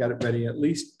think I got it ready at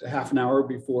least a half an hour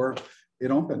before it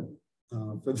opened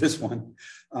for this one.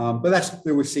 But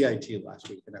there was CIT last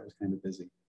week, and I was kind of busy.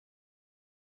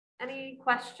 Any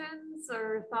questions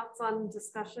or thoughts on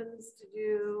discussions? Did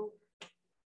you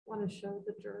want to show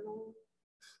the journal?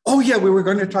 Oh yeah, we were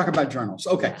going to talk about journals.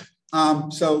 Okay,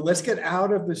 so let's get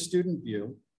out of the student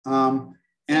view. And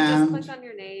just click on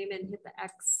your name and hit the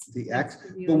X. The X.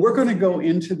 But we're going to go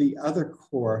into the other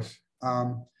course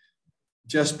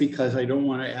just because I don't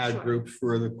want to add groups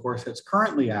for the course that's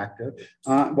currently active.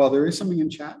 Well, there is something in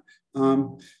chat.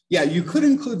 Yeah, you could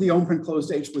include the open close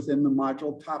dates within the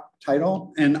module top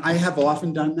title, and I have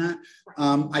often done that.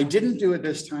 I didn't do it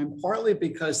this time, partly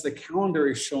because the calendar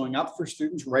is showing up for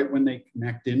students right when they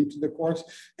connect into the course,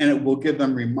 and it will give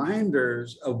them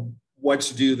reminders of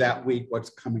what's due that week, what's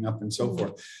coming up, and so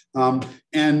forth.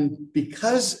 And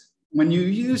because when you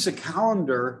use a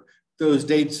calendar, those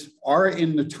dates are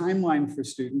in the timeline for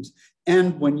students.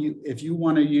 And if you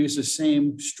want to use the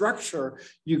same structure,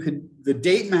 the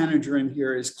date manager in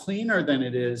here is cleaner than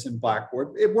it is in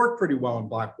Blackboard. It worked pretty well in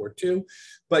Blackboard too,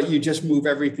 but you just move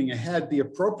everything ahead, the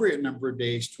appropriate number of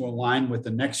days to align with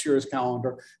the next year's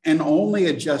calendar, and only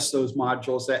adjust those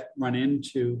modules that run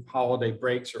into holiday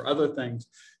breaks or other things,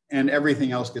 and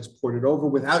everything else gets ported over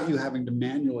without you having to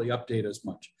manually update as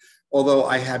much. Although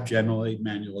I have generally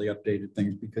manually updated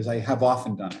things because I have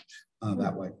often done it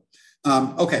that way.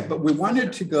 Okay, but we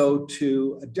wanted to go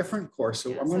to a different course.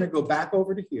 So I'm going to go back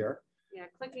over to here. Yeah,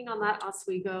 clicking on that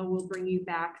Oswego will bring you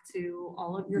back to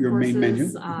all of your main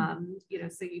courses, menu.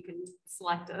 So you can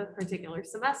select a particular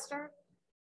semester.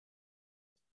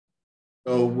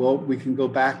 So we can go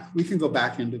back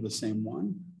into the same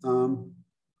one.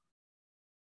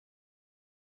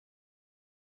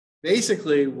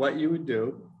 Basically, what you would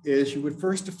do is you would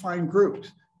first define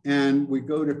groups, and we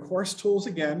go to course tools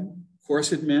again,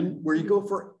 course admin, where you go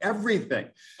for everything.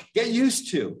 Get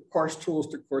used to course tools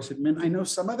to course admin. I know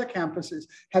some other campuses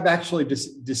have actually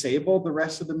disabled the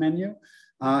rest of the menu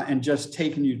and just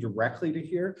taken you directly to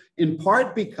here, in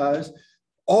part because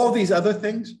all these other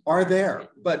things are there.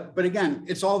 But again,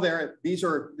 it's all there. This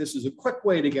is a quick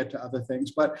way to get to other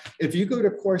things. But if you go to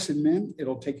course admin,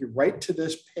 it'll take you right to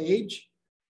this page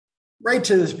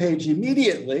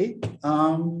immediately.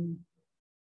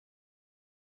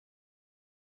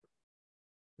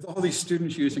 With all these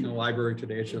students using a library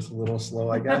today, it's just a little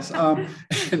slow, I guess.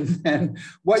 And then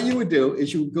what you would do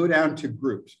is you would go down to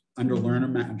groups under learner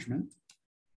management.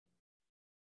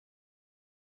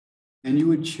 And you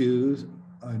would choose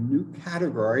a new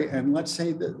category. And let's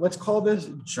call this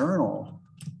journal.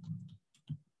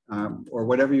 Or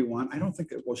whatever you want. I don't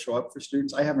think it will show up for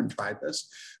students. I haven't tried this,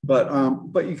 but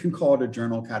you can call it a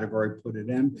journal category, put it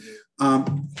in.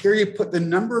 Here you put the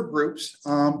number of groups,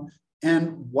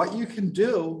 and what you can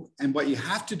do, and what you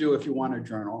have to do if you want a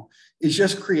journal, is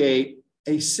just create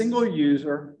a single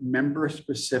user member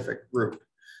specific group.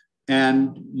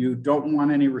 And you don't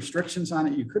want any restrictions on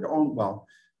it. You could own, well,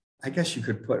 I guess you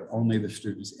could put only the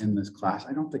students in this class.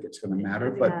 I don't think it's going to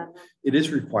matter, but it is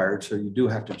required. So you do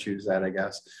have to choose that, I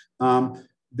guess.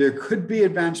 There could be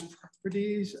advanced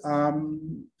properties.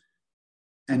 And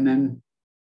then,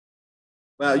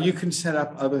 well, you can set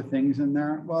up other things in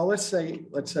there. Well, let's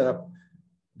set up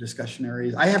discussion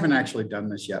areas. I haven't actually done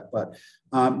this yet, but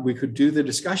we could do the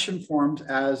discussion forums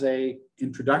as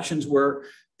introductions where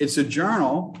it's a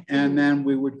journal. And then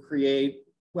we would create,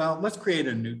 well, let's create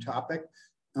a new topic.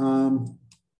 And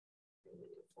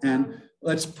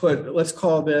let's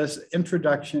call this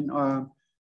introduction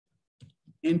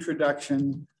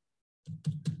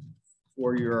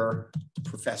for your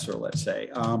professor, let's say,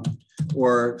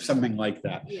 or something like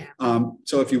that. Yeah.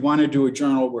 So if you want to do a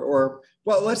journal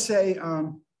well, let's say,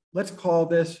 let's call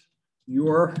this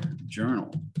your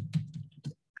journal.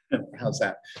 How's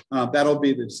that? That'll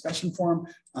be the discussion forum.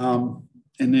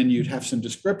 And then you'd have some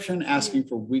description asking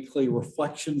for weekly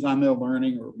reflections on their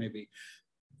learning, or maybe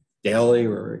daily,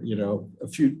 or, a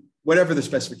few, whatever the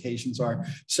specifications are.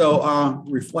 So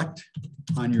reflect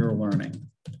on your learning.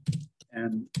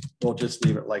 And we'll just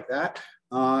leave it like that.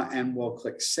 And we'll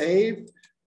click save.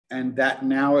 And that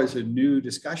now is a new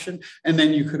discussion. And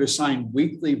then you could assign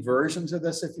weekly versions of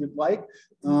this if you'd like.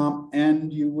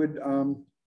 And you would,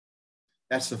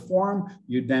 that's the form.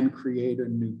 You'd then create a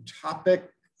new topic.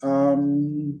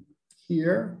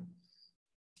 Here.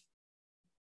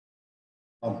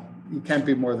 Oh, you can't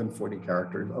be more than 40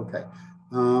 characters. Okay.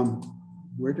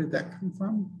 Where did that come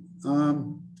from?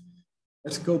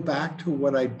 Let's go back to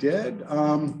what I did.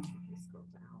 Well,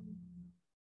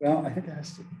 I think it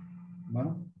has to.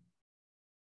 Well.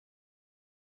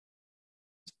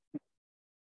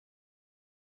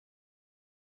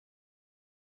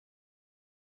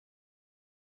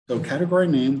 So category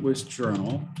name was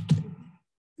journal.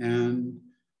 And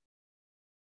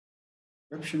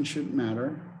description shouldn't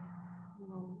matter.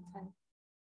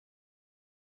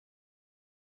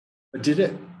 But did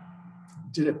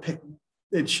it pick?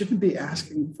 It shouldn't be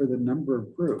asking for the number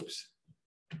of groups.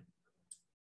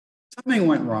 Something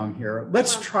went wrong here.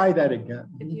 Let's try that again.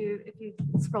 If you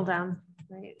scroll down,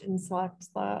 right, and select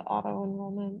the auto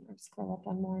enrollment, or scroll up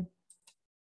one more.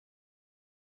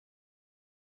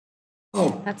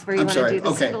 Oh, that's where you want to do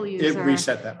the single user. It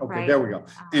reset that. Okay, right. There we go.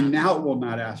 And now it will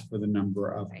not ask for the number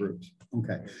of groups.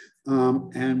 Okay.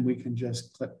 And we can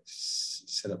just click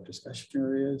set up discussion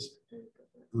areas.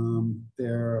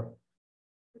 There.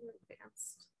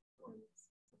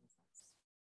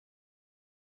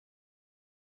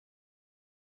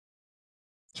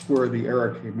 That's where the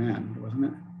error came in, wasn't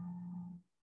it?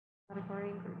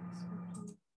 Category groups.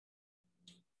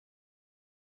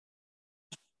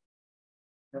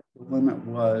 The limit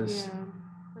was. Yeah,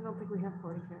 I don't think we have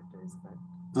 40 characters, but.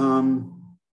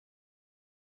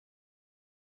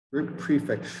 Group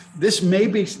prefix. This may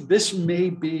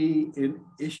be an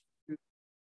issue.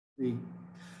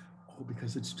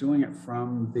 Because it's doing it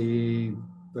from the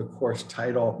course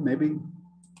title. Maybe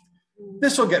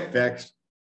this will get fixed.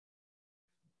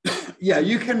 Yeah,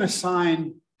 you can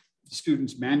assign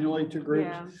students manually to groups.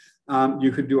 Yeah.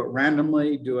 You could do it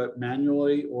randomly, do it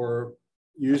manually, or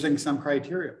using some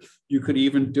criteria. You could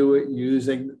even do it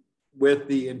with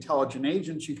the intelligent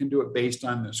agents. You can do it based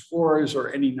on the scores or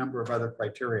any number of other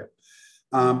criteria.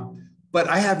 But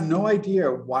I have no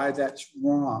idea why that's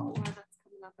wrong. Why that's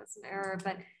coming up as an error,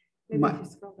 but maybe if you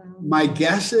scroll down. My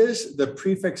guess is the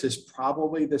prefix is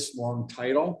probably this long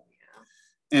title.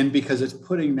 Yeah. And because it's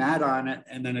putting that on it,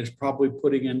 and then it's probably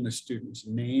putting in the student's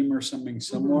name or something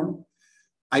similar. Mm-hmm.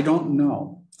 I don't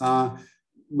know.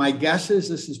 My guess is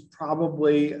this is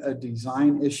probably a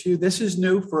design issue. This is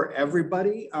new for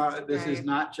everybody. This is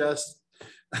not just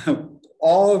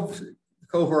all of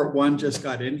cohort 1 just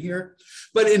got in here,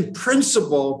 but in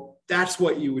principle, that's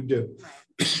what you would do.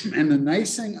 And the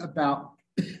nice thing about,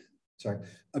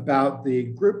 about the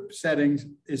group settings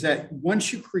is that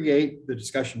once you create the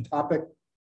discussion topic,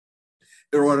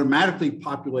 it automatically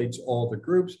populates all the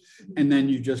groups, and then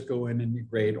you just go in and you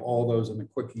grade all those in a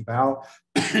quick eval,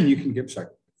 and you can give, sorry,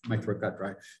 my throat got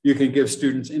dry. You can give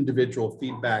students individual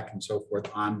feedback and so forth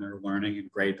on their learning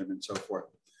and grade them and so forth.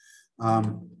 I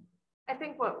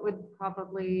think what would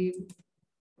probably,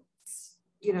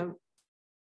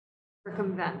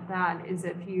 circumvent that is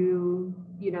if you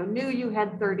knew you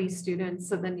had 30 students,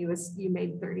 so then you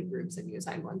made 30 groups and you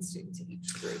assigned 1 student to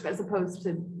each group, as opposed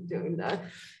to doing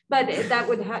but that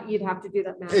would you'd have to do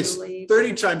that manually. It's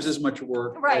 30 times as much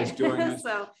work as doing this.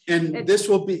 So this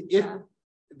will be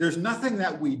there's nothing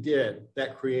that we did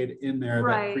that created in there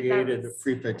that created a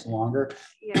prefix longer.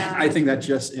 Yeah, I think that's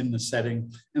just in the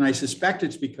setting, and I suspect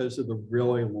it's because of the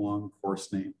really long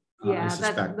course name. Yeah,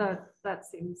 that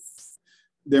seems.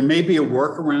 There may be a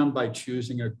workaround by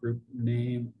choosing a group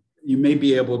name. You may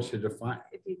be able to define.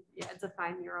 If you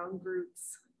define your own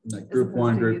groups. Like group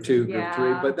 1, group 2, group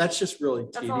 3, but that's just really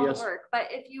tedious. That's a lot of work. But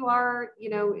if you are,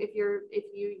 if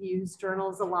you use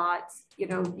journals a lot,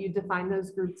 you define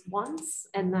those groups once,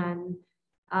 and then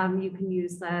you can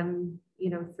use them,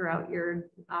 throughout your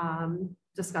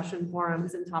discussion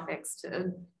forums and topics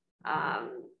to,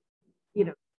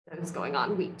 those going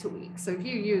on week to week. So if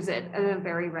you use it in a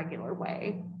very regular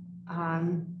way,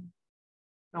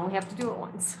 you only have to do it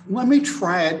once. Let me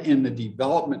try it in the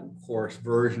development course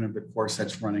version of the course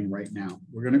that's running right now.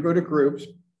 We're going to go to groups,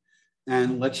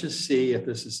 and let's just see if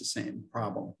this is the same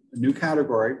problem. A new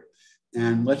category,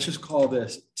 and let's just call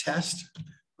this test,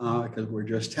 because we're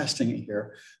just testing it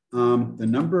here. The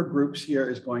number of groups here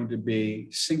is going to be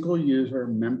single user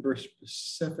member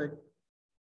specific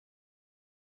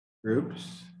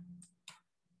groups.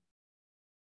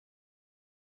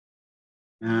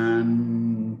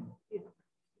 And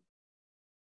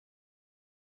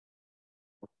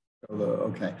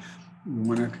okay, we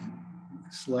want to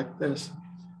select this.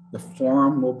 The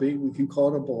forum will be, we can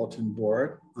call it a bulletin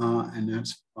board, and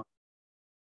that's fine.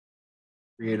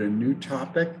 Create a new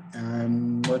topic,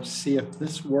 and let's see if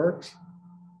this works.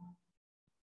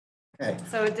 Okay.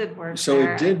 So it did work. So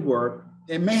it did work.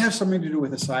 It may have something to do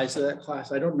with the size of that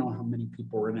class. I don't know how many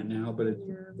people are in it now, but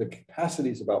the capacity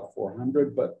is about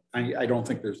 400, but I don't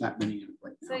think there's that many in it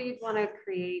right now. So you'd want to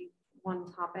create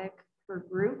 1 topic per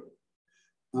group?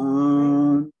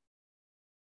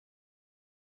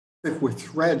 If we're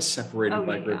threads separated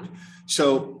by groups.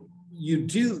 So you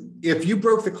do, if you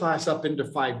broke the class up into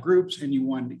 5 groups and you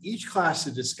wanted each class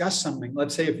to discuss something,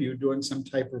 let's say if you're doing some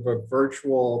type of a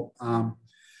virtual,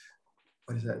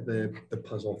 what is that, the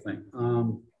puzzle thing?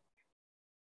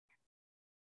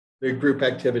 The group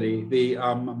activity,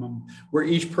 where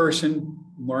each person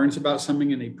learns about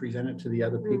something and they present it to the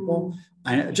other people.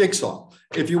 A jigsaw.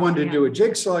 If you wanted to do a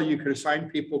jigsaw, you could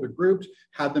assign people to groups,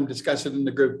 have them discuss it in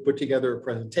the group, put together a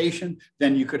presentation.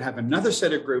 Then you could have another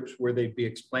set of groups where they'd be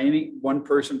explaining. One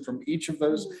person from each of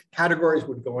those categories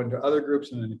would go into other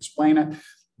groups and then explain it.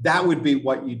 That would be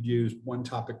what you'd use 1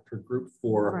 topic per group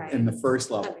for in the first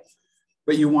level.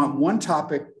 But you want 1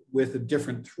 topic with a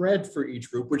different thread for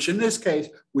each group, which in this case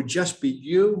would just be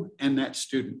you and that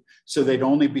student. So they'd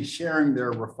only be sharing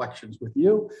their reflections with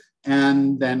you,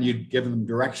 and then you'd give them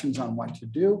directions on what to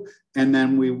do. And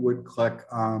then we would click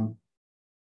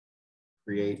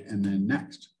create and then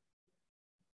next.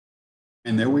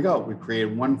 And there we go. We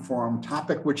created 1 forum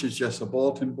topic, which is just a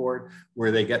bulletin board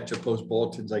where they get to post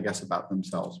bulletins, I guess, about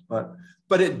themselves. But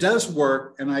it does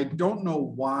work. And I don't know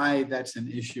why that's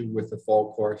an issue with the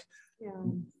fall course. Yeah.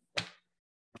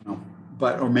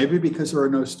 Or maybe because there are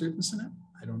no students in it.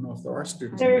 I don't know if there are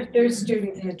students. There's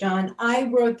students in it, John. I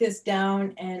wrote this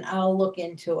down and I'll look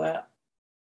into it.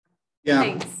 Yeah.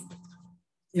 Thanks.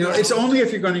 It's only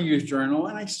if you're going to use journal,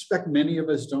 and I suspect many of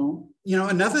us don't.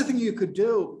 Another thing you could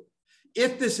do,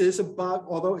 if this is a bug,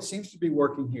 although it seems to be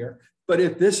working here, but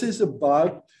if this is a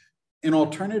bug, an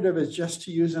alternative is just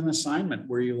to use an assignment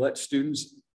where you let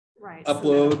students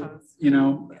upload,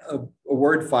 a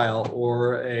Word file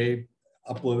or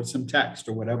upload some text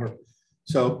or whatever.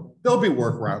 So there'll be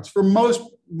workarounds for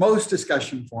most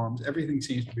discussion forums. Everything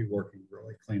seems to be working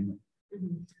really cleanly.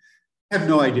 I have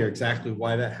no idea exactly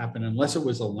why that happened, unless it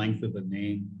was the length of the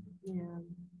name. Yeah.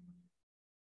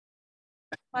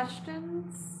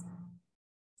 Questions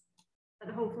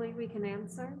that hopefully we can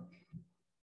answer?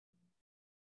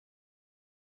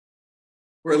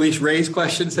 or at least raise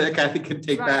questions that Kathy can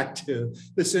take Right. back to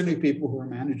the SUNY people who are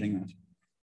managing this.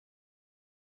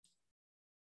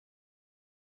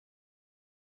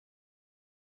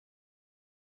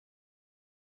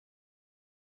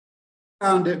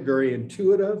 Found it very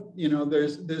intuitive. You know,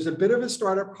 there's a bit of a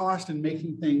startup cost in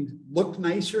making things look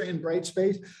nicer in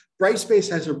Brightspace. Brightspace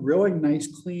has a really nice,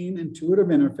 clean, intuitive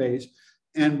interface,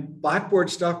 and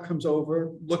Blackboard stuff comes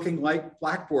over looking like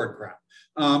Blackboard crap.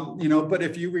 You know, but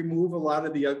if you remove a lot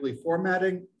of the ugly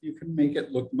formatting, you can make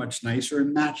it look much nicer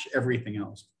and match everything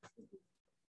else.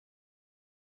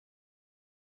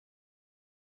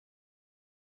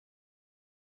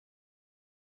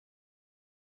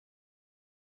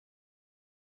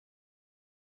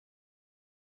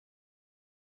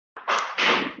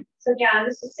 So John,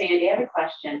 this is Sandy. I have a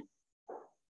question.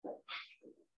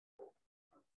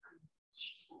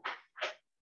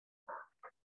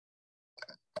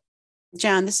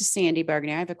 John, this is Sandy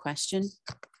Bargany. I have a question.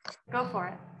 Go for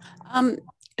it.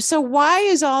 So why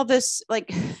is all this,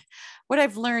 like, what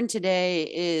I've learned today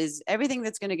is everything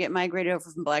that's going to get migrated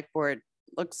over from Blackboard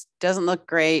doesn't look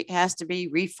great, has to be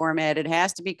reformatted,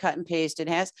 has to be cut and pasted,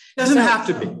 Doesn't have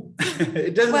to be.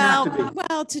 It doesn't have to be.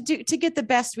 Well, to get the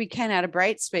best we can out of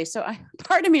Brightspace. So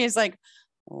part of me is like,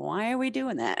 why are we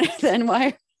doing that? Then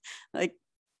why, like,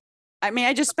 I mean,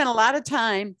 I just spent a lot of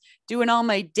time doing all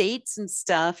my dates and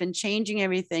stuff and changing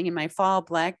everything in my fall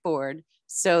Blackboard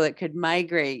so it could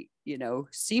migrate, you know,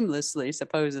 seamlessly,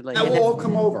 supposedly. That will all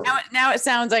come over. Now it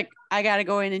sounds like I got to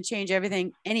go in and change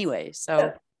everything anyway.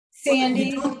 So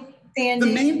Sandy, The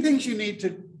main things you need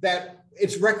to, that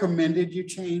it's recommended you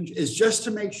change, is just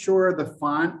to make sure the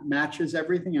font matches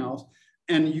everything else.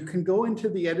 And you can go into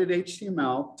the edit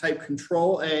HTML, type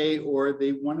Control A or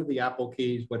one of the Apple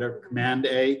keys, whatever, Command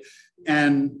A,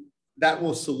 and that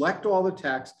will select all the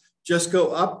text. Just go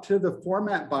up to the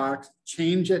format box,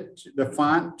 change it, the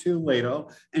font to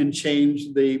Lato, and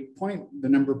change the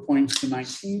number of points to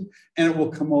 19, and it will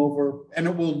come over and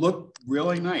it will look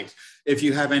really nice. If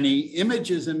you have any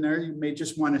images in there, you may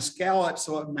just want to scale it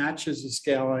so it matches the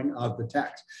scaling of the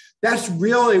text. That's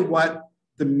really what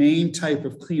the main type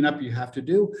of cleanup you have to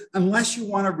do, unless you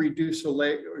want to reduce a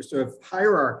layer sort of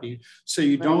hierarchy so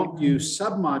you don't use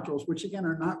submodules, which again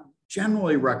are not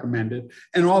generally recommended.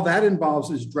 And all that involves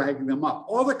is dragging them up.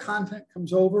 All the content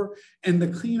comes over, and the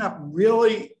cleanup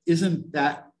really isn't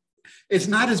that, it's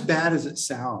not as bad as it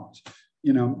sounds,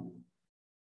 you know.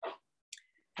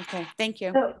 okay, thank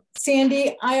you. So,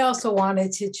 Sandy, I also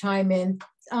wanted to chime in.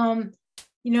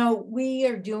 You know, we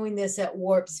are doing this at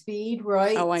warp speed,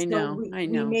 right? Oh, I know, I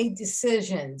know. We made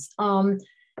decisions.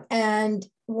 And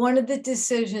one of the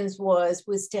decisions was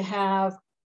to have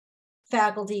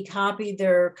faculty copy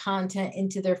their content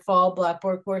into their fall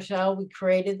Blackboard course shell. We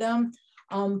created them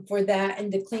for that,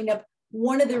 and to clean up.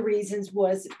 One of the reasons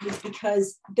was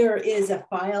because there is a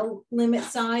file limit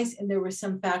size, and there were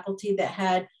some faculty that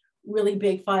had really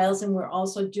big files, and we're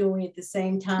also doing at the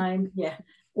same time. Yeah,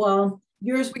 well,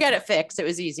 yours, We got it fixed. It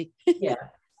was easy. yeah.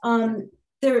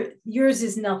 Yours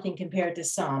is nothing compared to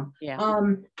some. Yeah.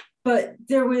 But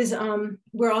there was,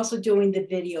 we're also doing the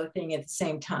video thing at the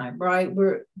same time, right?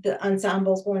 The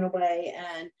ensemble's going away,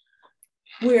 and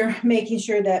we're making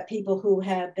sure that people who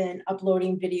have been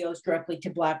uploading videos directly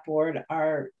to Blackboard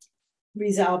are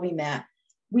resolving that.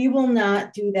 We will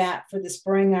not do that for the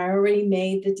spring. I already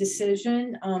made the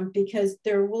decision because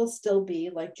there will still be,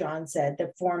 like John said,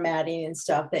 the formatting and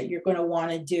stuff that you're going to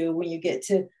want to do when you get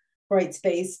to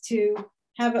Brightspace to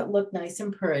have it look nice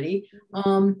and pretty.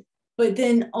 But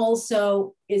then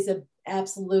also is an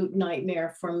absolute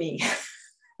nightmare for me.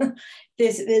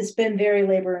 This has been very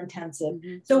labor intensive.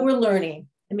 So we're learning.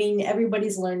 I mean,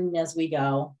 everybody's learning as we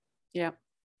go. Yeah.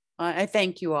 I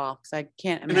thank you all, because I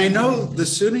can't imagine. And I know the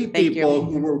SUNY people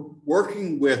who were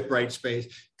working with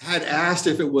Brightspace had asked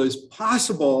if it was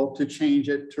possible to change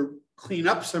it to clean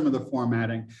up some of the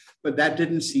formatting, but that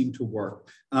didn't seem to work.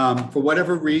 For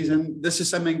whatever reason, this is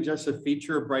something just a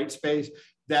feature of Brightspace,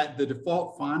 that the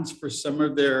default fonts for some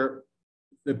of the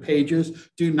pages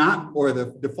do not, or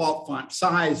the default font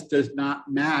size does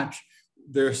not match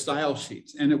their style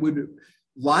sheets. And it would,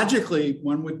 logically,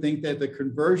 one would think that the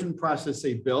conversion process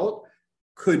they built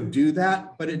could do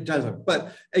that, but it doesn't.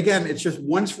 But again, it's just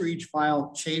once for each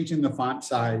file, changing the font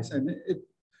size. And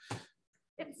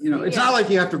it's not like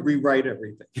you have to rewrite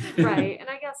everything. Right. And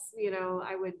I guess,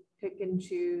 I would pick and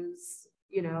choose,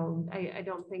 I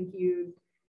don't think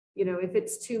if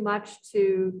it's too much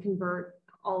to convert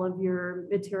all of your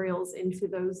materials into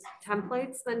those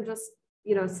templates, then just,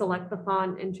 select the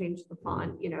font and change the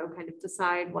font, kind of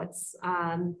decide what's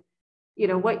you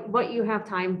know, what you have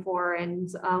time for and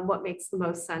what makes the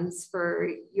most sense for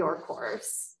your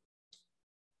course.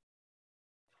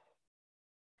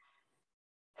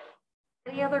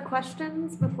 Any other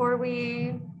questions before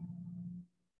we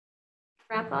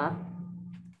wrap up?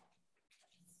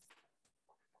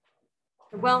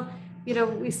 Well, you know,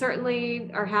 we certainly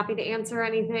are happy to answer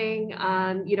anything,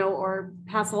 you know, or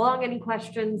pass along any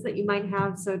questions that you might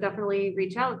have. So definitely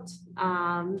reach out.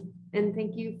 And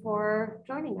thank you for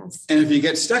joining us. And if you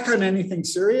get stuck on anything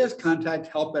serious, contact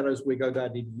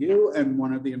help@oswego.edu, and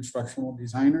one of the instructional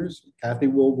designers, Kathy,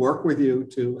 will work with you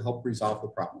to help resolve the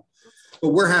problem.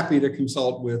 But we're happy to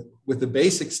consult with the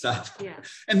basic stuff. Yeah.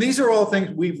 And these are all things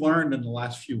we've learned in the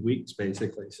last few weeks,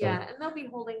 basically. So. Yeah, and they'll be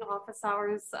holding office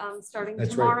hours starting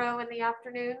That's tomorrow in the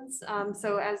afternoons.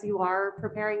 So as you are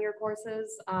preparing your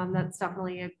courses, that's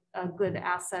definitely a good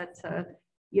asset to,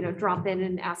 you know, drop in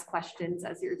and ask questions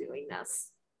as you're doing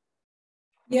this.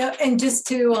 Yeah, and just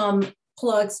to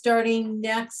plug, starting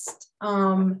next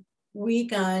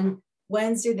week on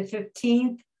Wednesday the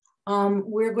 15th,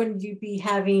 we're going to be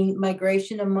having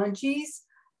migration of munchies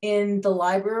in the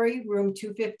library, room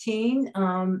 215.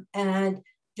 And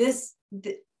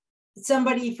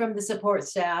somebody from the support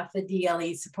staff, the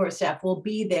DLE support staff, will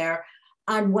be there.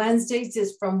 On Wednesdays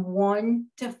is from 1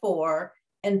 to 4,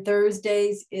 and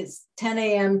Thursdays is 10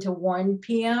 a.m. to 1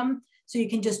 p.m. So you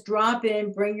can just drop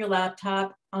in, bring your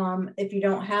laptop. If you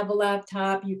don't have a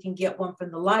laptop, you can get one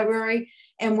from the library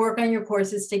and work on your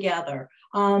courses together.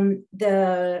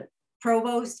 The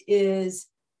provost is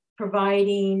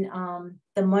providing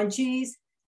the munchies,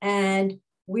 and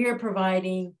we're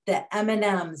providing the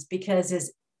M&Ms because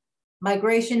it's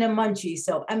migration and munchies.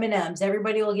 So M&Ms,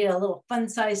 everybody will get a little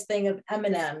fun-sized thing of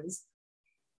M&Ms.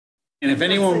 And if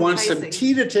anyone wants some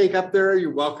tea to take up there,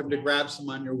 you're welcome to grab some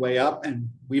on your way up. And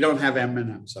we don't have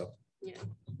M&Ms, so. Yeah.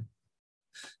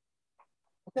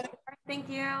 Okay. Thank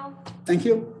you. Thank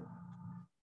you.